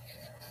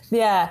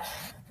 Yeah.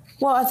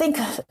 Well, I think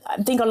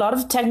a lot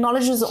of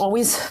technologies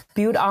always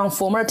build on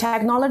former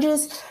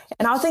technologies,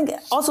 and I think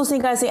at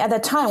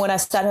that time when I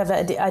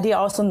started the idea, I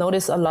also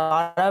noticed a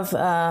lot of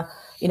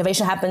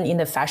innovation happen in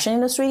the fashion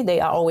industry.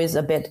 They are always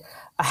a bit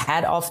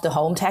ahead of the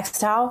home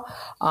textile,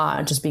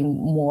 just being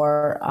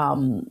more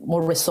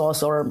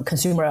resource or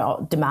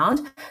consumer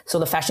demand. So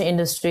the fashion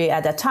industry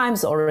at that time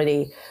is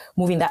already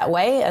moving that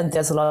way, and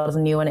there's a lot of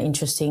new and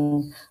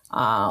interesting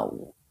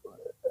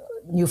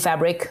new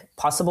fabric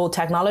possible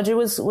technology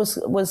was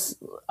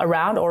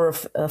around, or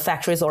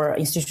factories or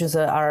institutions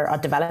are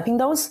developing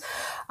those.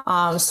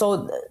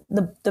 So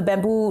the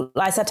bamboo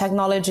lyocell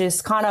technology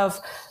is kind of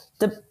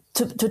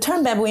to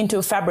turn bamboo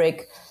into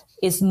fabric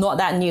is not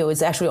that new.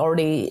 It's actually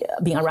already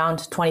been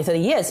around 20, 30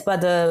 years,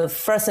 but the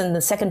first and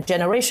the second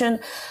generation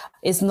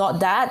is not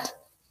that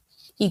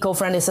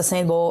eco-friendly,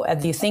 sustainable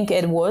as you think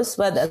it was.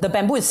 But the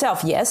bamboo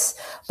itself, yes,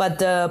 but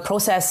the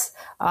process,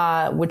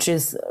 which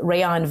is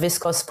rayon and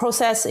viscose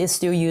process, is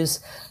still use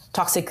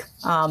toxic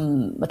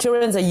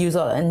materials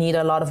that need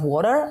a lot of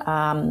water.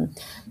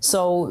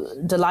 So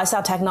the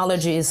lyocell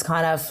technology is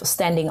kind of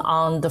standing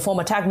on the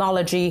former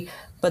technology,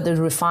 but they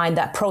refine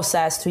that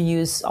process to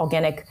use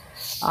organic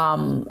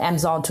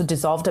Amazon to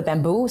dissolve the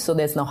bamboo, so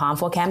there's no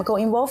harmful chemical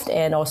involved,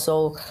 and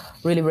also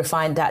really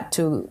refine that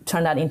to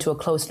turn that into a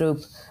closed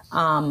loop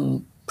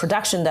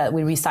production that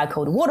we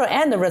recycle the water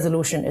and the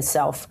resolution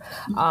itself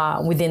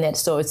within it.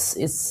 So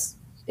it's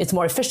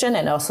more efficient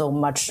and also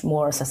much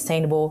more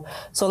sustainable.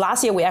 So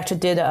last year we actually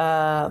did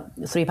a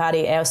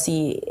 3-party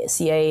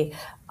LCCA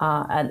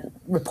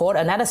report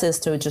analysis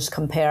to just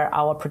compare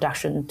our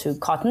production to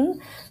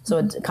cotton. So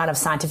it kind of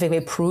scientifically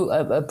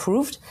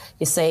approved.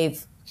 It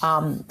saved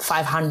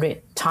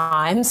 500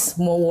 times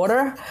more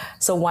water.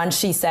 So one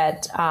sheet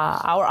said,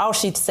 our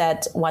sheet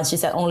said, one sheet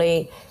said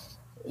only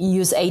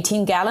use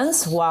 18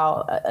 gallons,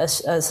 while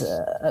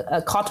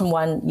a cotton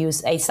one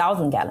use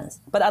 8,000 gallons.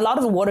 But a lot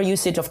of the water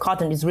usage of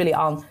cotton is really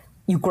on,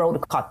 you grow the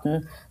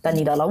cotton that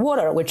need a lot of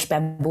water, which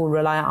bamboo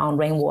rely on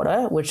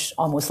rainwater, which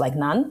almost like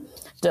none.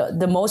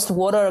 The most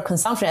water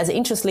consumption, as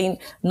interestingly,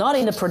 not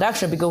in the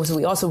production, because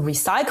we also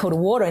recycle the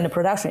water in the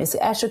production, it's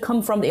actually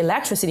come from the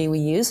electricity we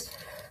use,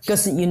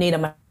 because you need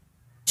a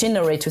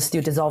machinery to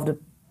still dissolve the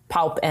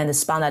pulp and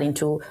spun that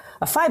into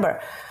a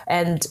fiber.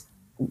 And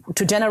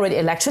to generate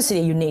electricity,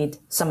 you need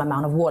some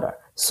amount of water.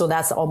 So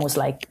that's almost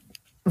like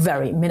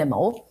very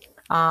minimal.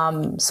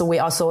 So we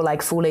also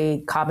like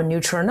fully carbon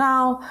neutral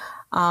now.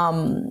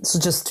 So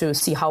just to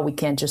see how we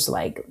can just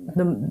like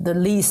the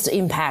least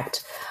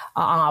impact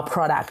on our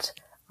product.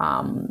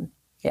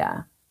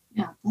 Yeah,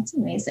 that's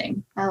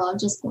amazing. I love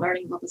just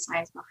learning about the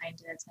science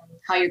behind it and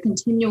how you're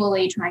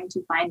continually trying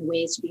to find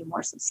ways to be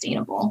more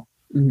sustainable.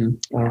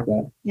 Mm-hmm. I like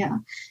that. Yeah.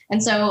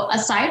 And so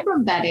aside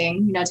from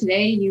bedding,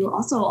 today you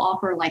also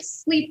offer like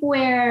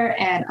sleepwear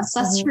and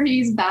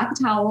accessories, bath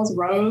towels,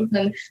 robes,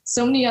 and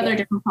so many other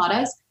different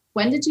products.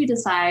 When did you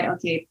decide,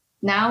 okay,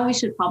 now we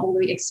should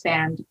probably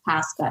expand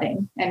past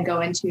bedding and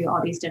go into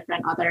all these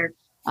different other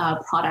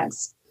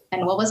products?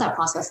 And what was that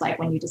process like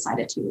when you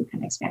decided to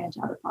kind of expand into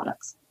other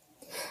products?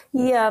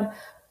 Yeah.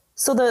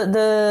 So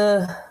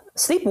the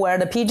sleepwear,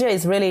 the PJ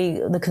is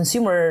really, the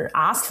consumer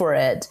asked for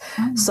it.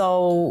 Mm-hmm.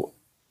 So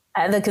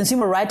the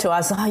consumer write to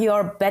us,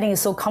 your bedding is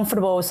so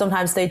comfortable.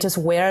 Sometimes they just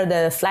wear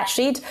the flat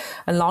sheet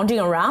and lounging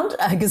around.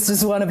 I guess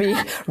just want to be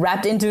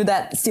wrapped into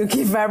that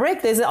silky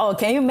fabric. They say,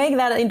 can you make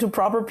that into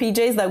proper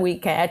PJs that we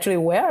can actually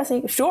wear? I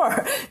think,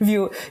 sure, if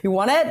you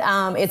want it.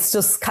 It's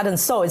just cut and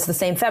sew. It's the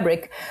same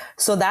fabric.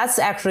 So that's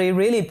actually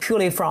really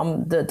purely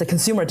from the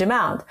consumer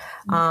demand.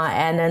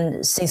 And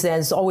then since then,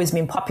 it's always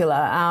been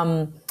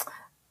popular.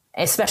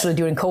 Especially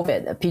during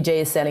COVID, PJ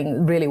is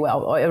selling really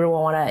well.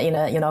 Everyone want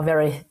to,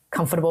 very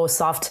comfortable,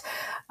 soft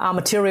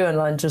material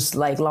and just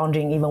like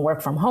lounging, even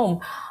work from home.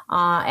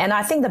 And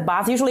I think the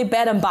bath, usually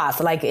bed and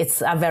bath, like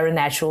it's a very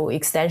natural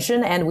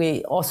extension. And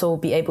we also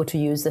be able to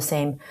use the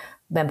same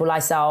bamboo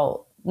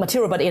lyocell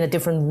material, but in a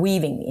different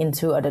weaving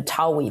into the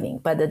towel weaving.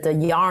 But the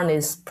yarn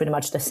is pretty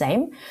much the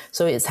same.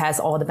 So it has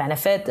all the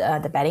benefit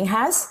the bedding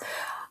has.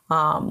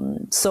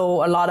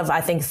 So a lot of, I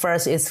think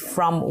first is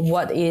from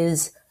what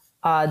is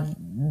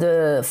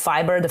the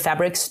fiber, the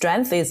fabric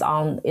strength is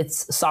on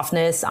its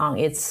softness, on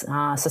its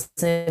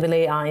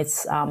sustainability, on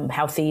its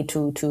healthy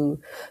to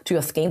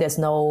your skin. There's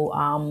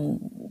no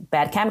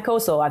bad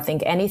chemicals. So I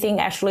think anything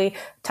actually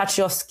touch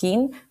your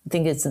skin, I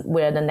think it's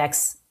where the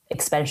next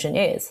expansion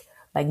is.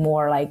 Like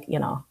more like,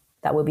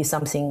 that will be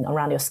something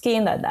around your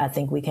skin that I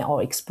think we can all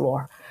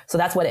explore. So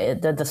that's what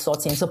the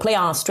sorting. So play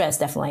on strengths,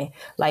 definitely.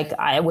 Like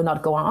I would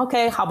not go on,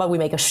 okay, how about we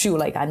make a shoe?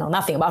 Like I know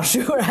nothing about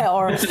shoe, right?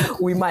 Or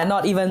we might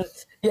not even,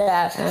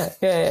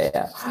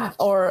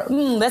 Or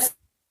let's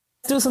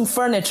do some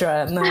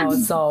furniture now.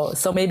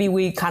 So maybe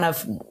we kind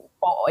of,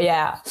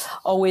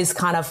 always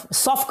kind of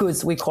soft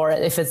goods, we call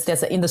it. If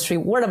there's an industry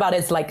word about it,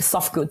 it's like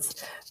soft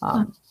goods.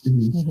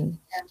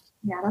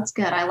 Yeah, that's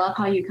good. I love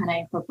how you kind of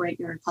incorporate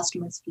your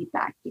customers'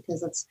 feedback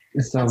because it's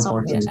so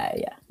important.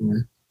 Yeah.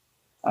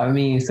 I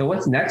mean, so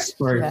what's next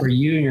for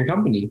you and your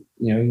company?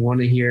 You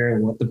want to hear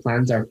what the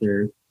plans are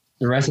for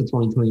the rest of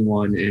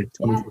 2021 and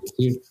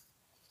 2022?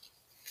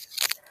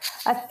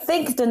 I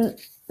think the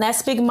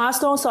next big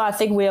milestone. So I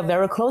think we are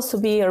very close to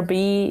be or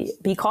B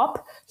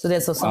Corp. So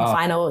there's some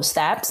final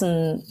steps,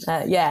 and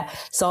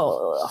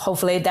So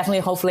hopefully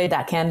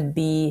that can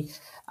be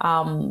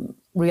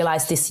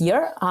realized this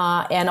year.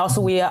 And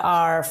also we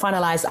are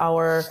finalize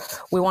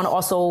we want to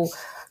also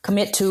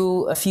commit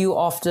to a few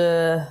of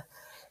the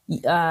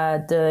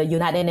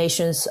United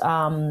Nations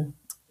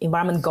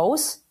environment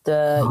goals,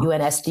 the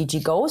UN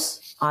SDG goals.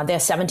 There are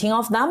 17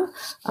 of them.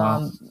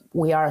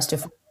 We are still,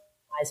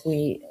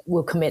 we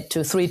will commit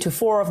to 3 to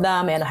 4 of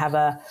them and have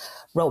a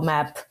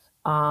roadmap.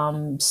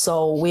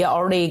 So we are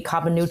already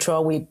carbon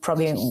neutral. We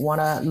probably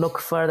want to look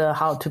further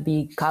how to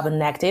be carbon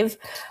negative.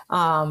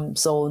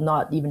 So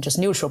not even just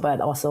neutral,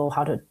 but also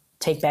how to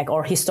take back,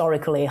 or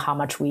historically how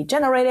much we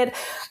generated.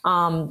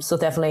 So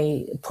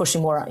definitely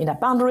pushing more in that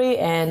boundary.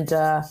 And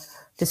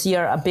this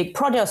year, a big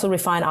project also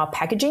refine our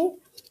packaging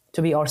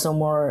to be also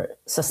more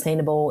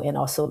sustainable and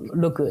also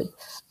look good.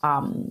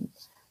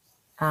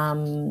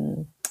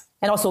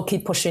 And also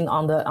keep pushing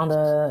on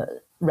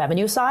the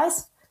revenue side.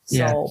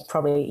 So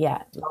probably,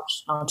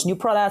 launch new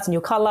products,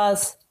 new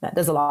colors.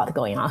 There's a lot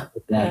going on.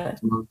 I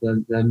love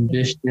the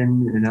ambition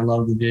and I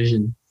love the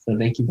vision. So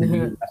thank you for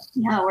doing that.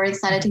 Yeah, we're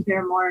excited to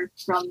hear more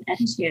from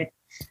Ettitude.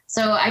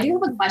 So I do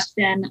have a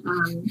question.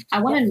 I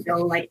want to know,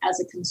 like, as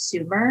a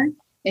consumer,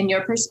 in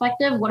your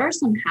perspective, what are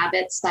some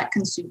habits that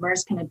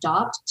consumers can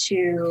adopt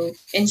to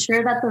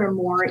ensure that they're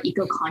more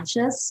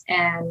eco-conscious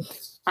and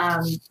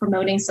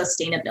promoting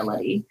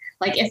sustainability?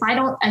 Like, if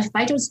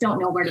I just don't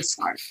know where to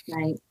start,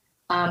 right?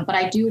 But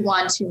I do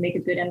want to make a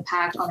good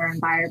impact on our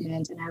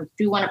environment, and I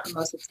do want to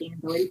promote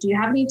sustainability. Do you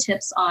have any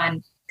tips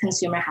on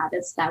consumer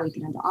habits that we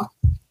can adopt?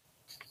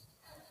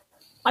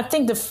 I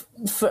think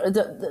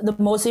the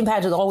most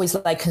impact is always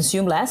like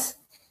consume less.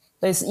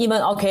 It's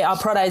even, okay, our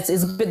product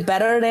is a bit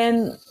better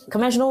than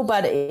conventional,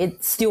 but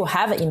it still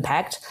have an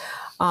impact.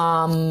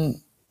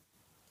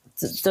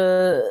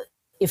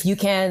 If you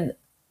can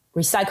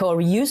recycle or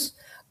reuse,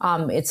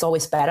 it's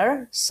always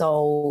better.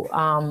 So,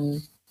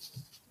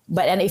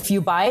 and if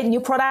you buy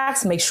new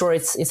products, make sure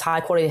it's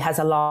high quality, it has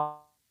a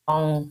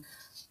long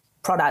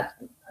product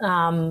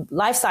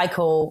life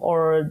cycle,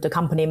 or the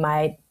company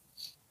might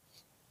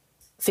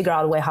figure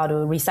out a way how to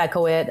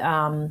recycle it.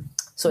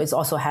 So it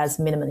also has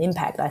minimum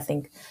impact. I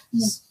think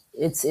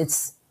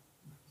it's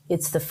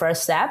the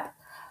first step.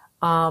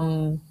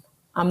 I'm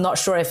not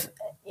sure if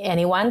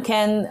anyone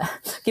can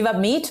give up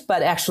meat,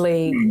 but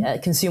actually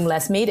consume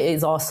less meat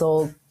is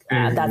also,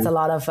 that's a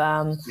lot of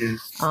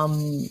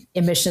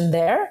emission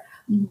there.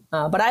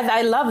 But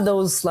I love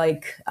those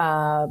like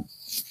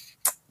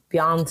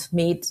Beyond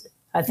Meat.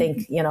 I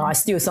think, I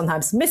still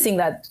sometimes missing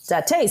that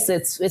taste.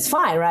 It's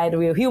fine, right?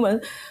 We're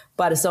human.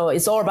 But so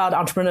it's all about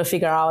entrepreneur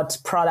figure out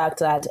product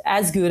that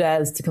as good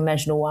as the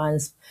conventional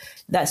ones,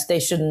 that they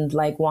shouldn't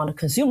like want a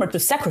consumer to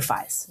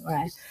sacrifice,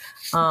 right?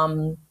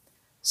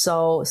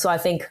 So I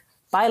think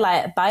buy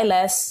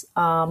less,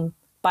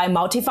 buy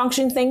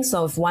multifunction things.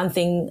 So if one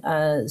thing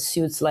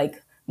suits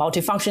like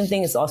multifunction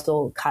thing, is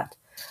also cut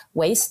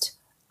waste.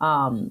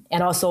 And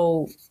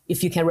also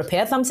if you can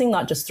repair something,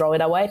 not just throw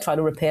it away, try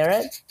to repair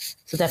it.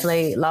 So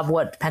definitely love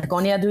what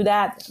Patagonia do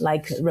that,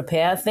 like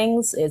repair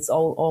things. It's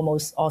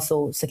almost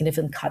also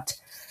significant cut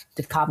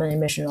the carbon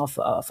emission of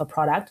a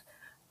product.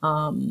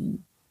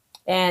 And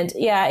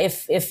yeah,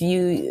 if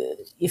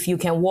you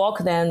can walk,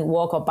 then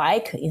walk or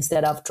bike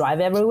instead of drive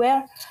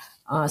everywhere.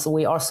 So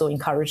we also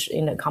encourage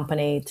in the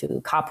company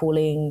to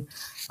carpooling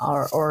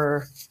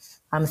or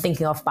I'm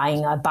thinking of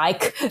buying a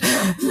bike.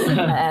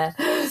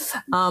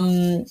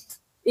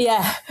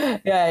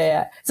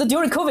 Yeah. So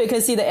during COVID, you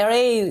can see the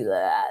area,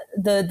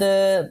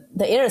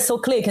 the air is so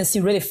clear. You can see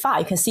really far.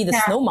 You can see the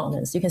snow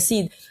mountains. You can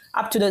see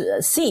up to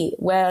the sea,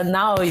 where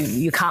now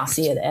you can't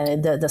see it,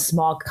 and the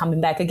smog coming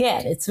back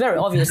again. It's very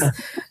obvious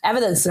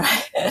evidence,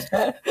 right?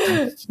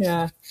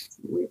 Yeah.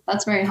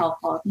 That's very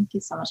helpful. Thank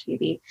you so much,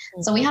 Phoebe.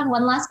 So we have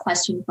one last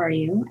question for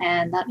you,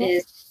 and that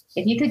is,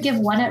 if you could give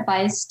one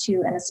advice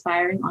to an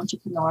aspiring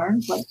entrepreneur,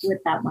 what would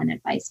that one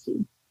advice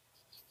be?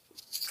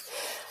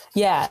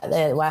 Yeah,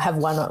 I have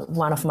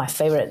one of my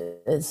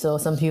favorite. So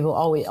some people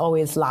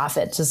always laugh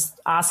at just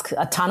ask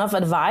a ton of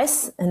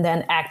advice and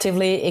then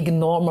actively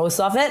ignore most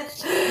of it,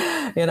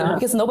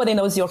 because nobody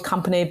knows your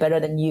company better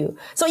than you.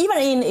 So even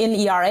in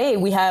ERA,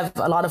 we have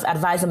a lot of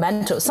advisor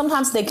mentors.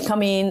 Sometimes they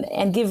come in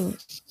and give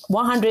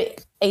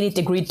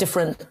 180-degree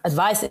different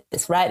advices,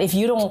 right? If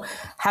you don't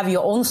have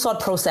your own thought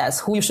process,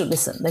 who you should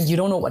listen, then you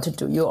don't know what to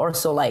do. You're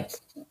also like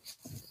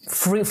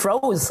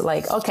froze,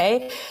 like,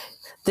 okay,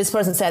 this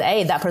person said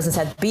A, that person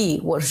said B,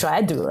 what should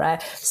I do,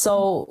 right?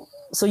 So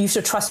you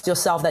should trust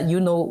yourself that you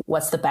know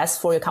what's the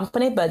best for your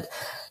company. But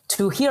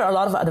to hear a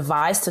lot of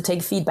advice, to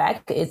take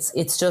feedback,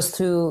 it's just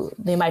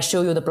they might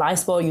show you the blind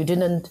spot you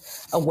didn't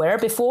aware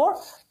before,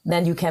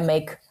 then you can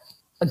make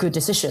a good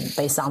decision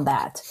based on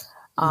that.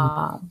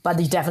 But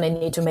you definitely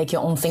need to make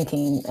your own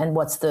thinking and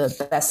what's the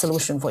best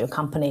solution for your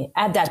company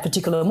at that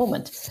particular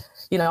moment.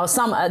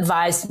 some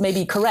advice may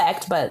be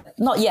correct, but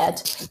not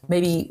yet.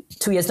 Maybe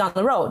 2 years down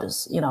the road,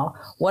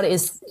 what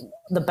is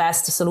the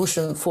best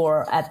solution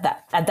for at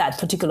that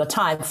particular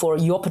time for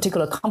your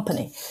particular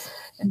company,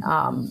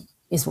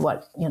 is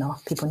what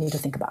people need to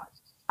think about.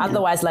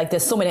 Otherwise,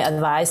 there's so many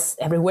advice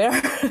everywhere.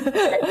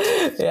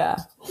 Yeah,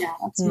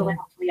 that's really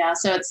helpful. Yeah,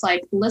 so it's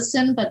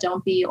listen, but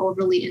don't be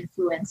overly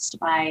influenced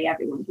by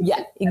everyone.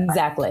 Yeah,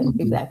 exactly.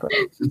 That's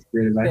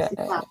great advice.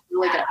 Yeah,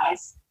 really good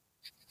advice.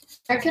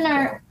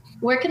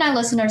 Where can our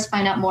listeners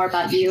find out more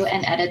about you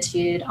and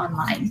Ettitude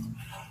online?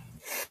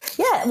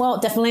 Yeah, well,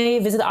 definitely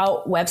visit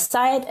our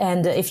website.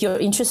 And if you're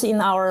interested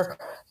in our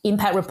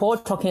impact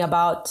report, talking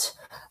about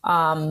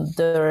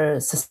the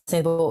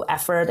sustainable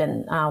effort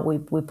and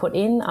we put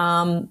in,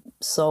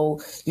 so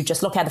you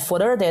just look at the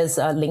footer. There's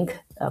a link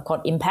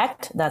called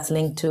Impact that's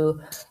linked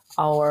to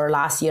our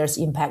last year's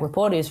impact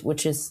report,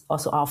 which is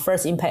also our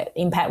first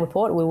impact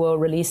report. We will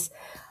release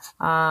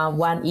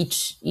one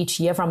each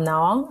year from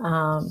now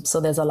on. So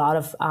there's a lot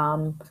of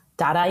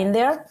data in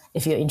there.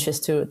 If you're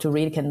interested to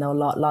read, you can know a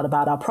lot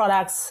about our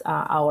products,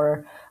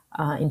 our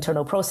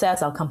internal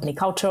process, our company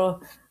culture.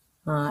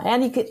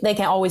 And they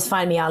can always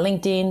find me on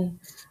LinkedIn.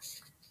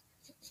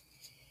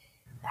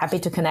 Happy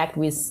to connect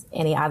with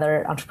any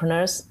other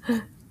entrepreneurs.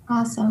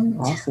 Awesome.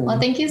 Well,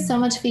 thank you so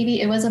much,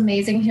 Phoebe. It was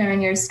amazing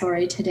hearing your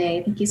story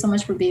today. Thank you so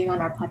much for being on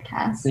our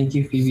podcast. Thank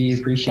you, Phoebe.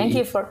 Appreciate it. Thank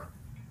you for...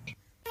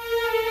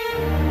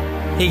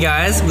 Hey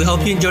guys, we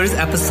hope you enjoyed this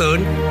episode.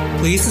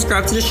 Please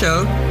subscribe to the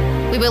show.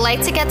 We would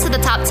like to get to the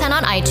top 10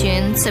 on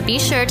iTunes, so be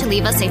sure to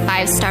leave us a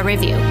 5-star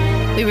review.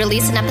 We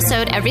release an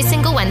episode every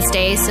single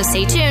Wednesday, so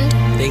stay tuned.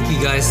 Thank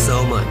you guys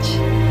so much.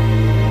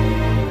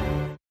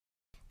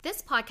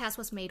 This podcast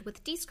was made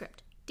with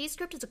Descript.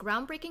 Descript is a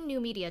groundbreaking new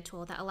media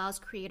tool that allows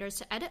creators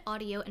to edit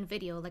audio and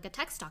video like a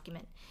text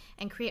document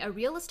and create a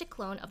realistic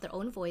clone of their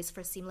own voice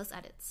for seamless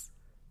edits.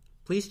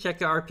 Please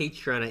check out our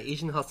Patreon at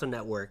Asian Hustle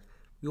Network.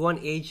 We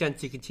want Asian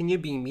to continue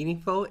being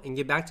meaningful and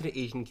give back to the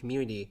Asian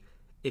community.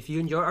 If you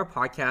enjoy our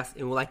podcast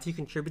and would like to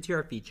contribute to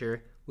our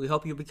feature, we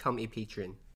hope you become a patron.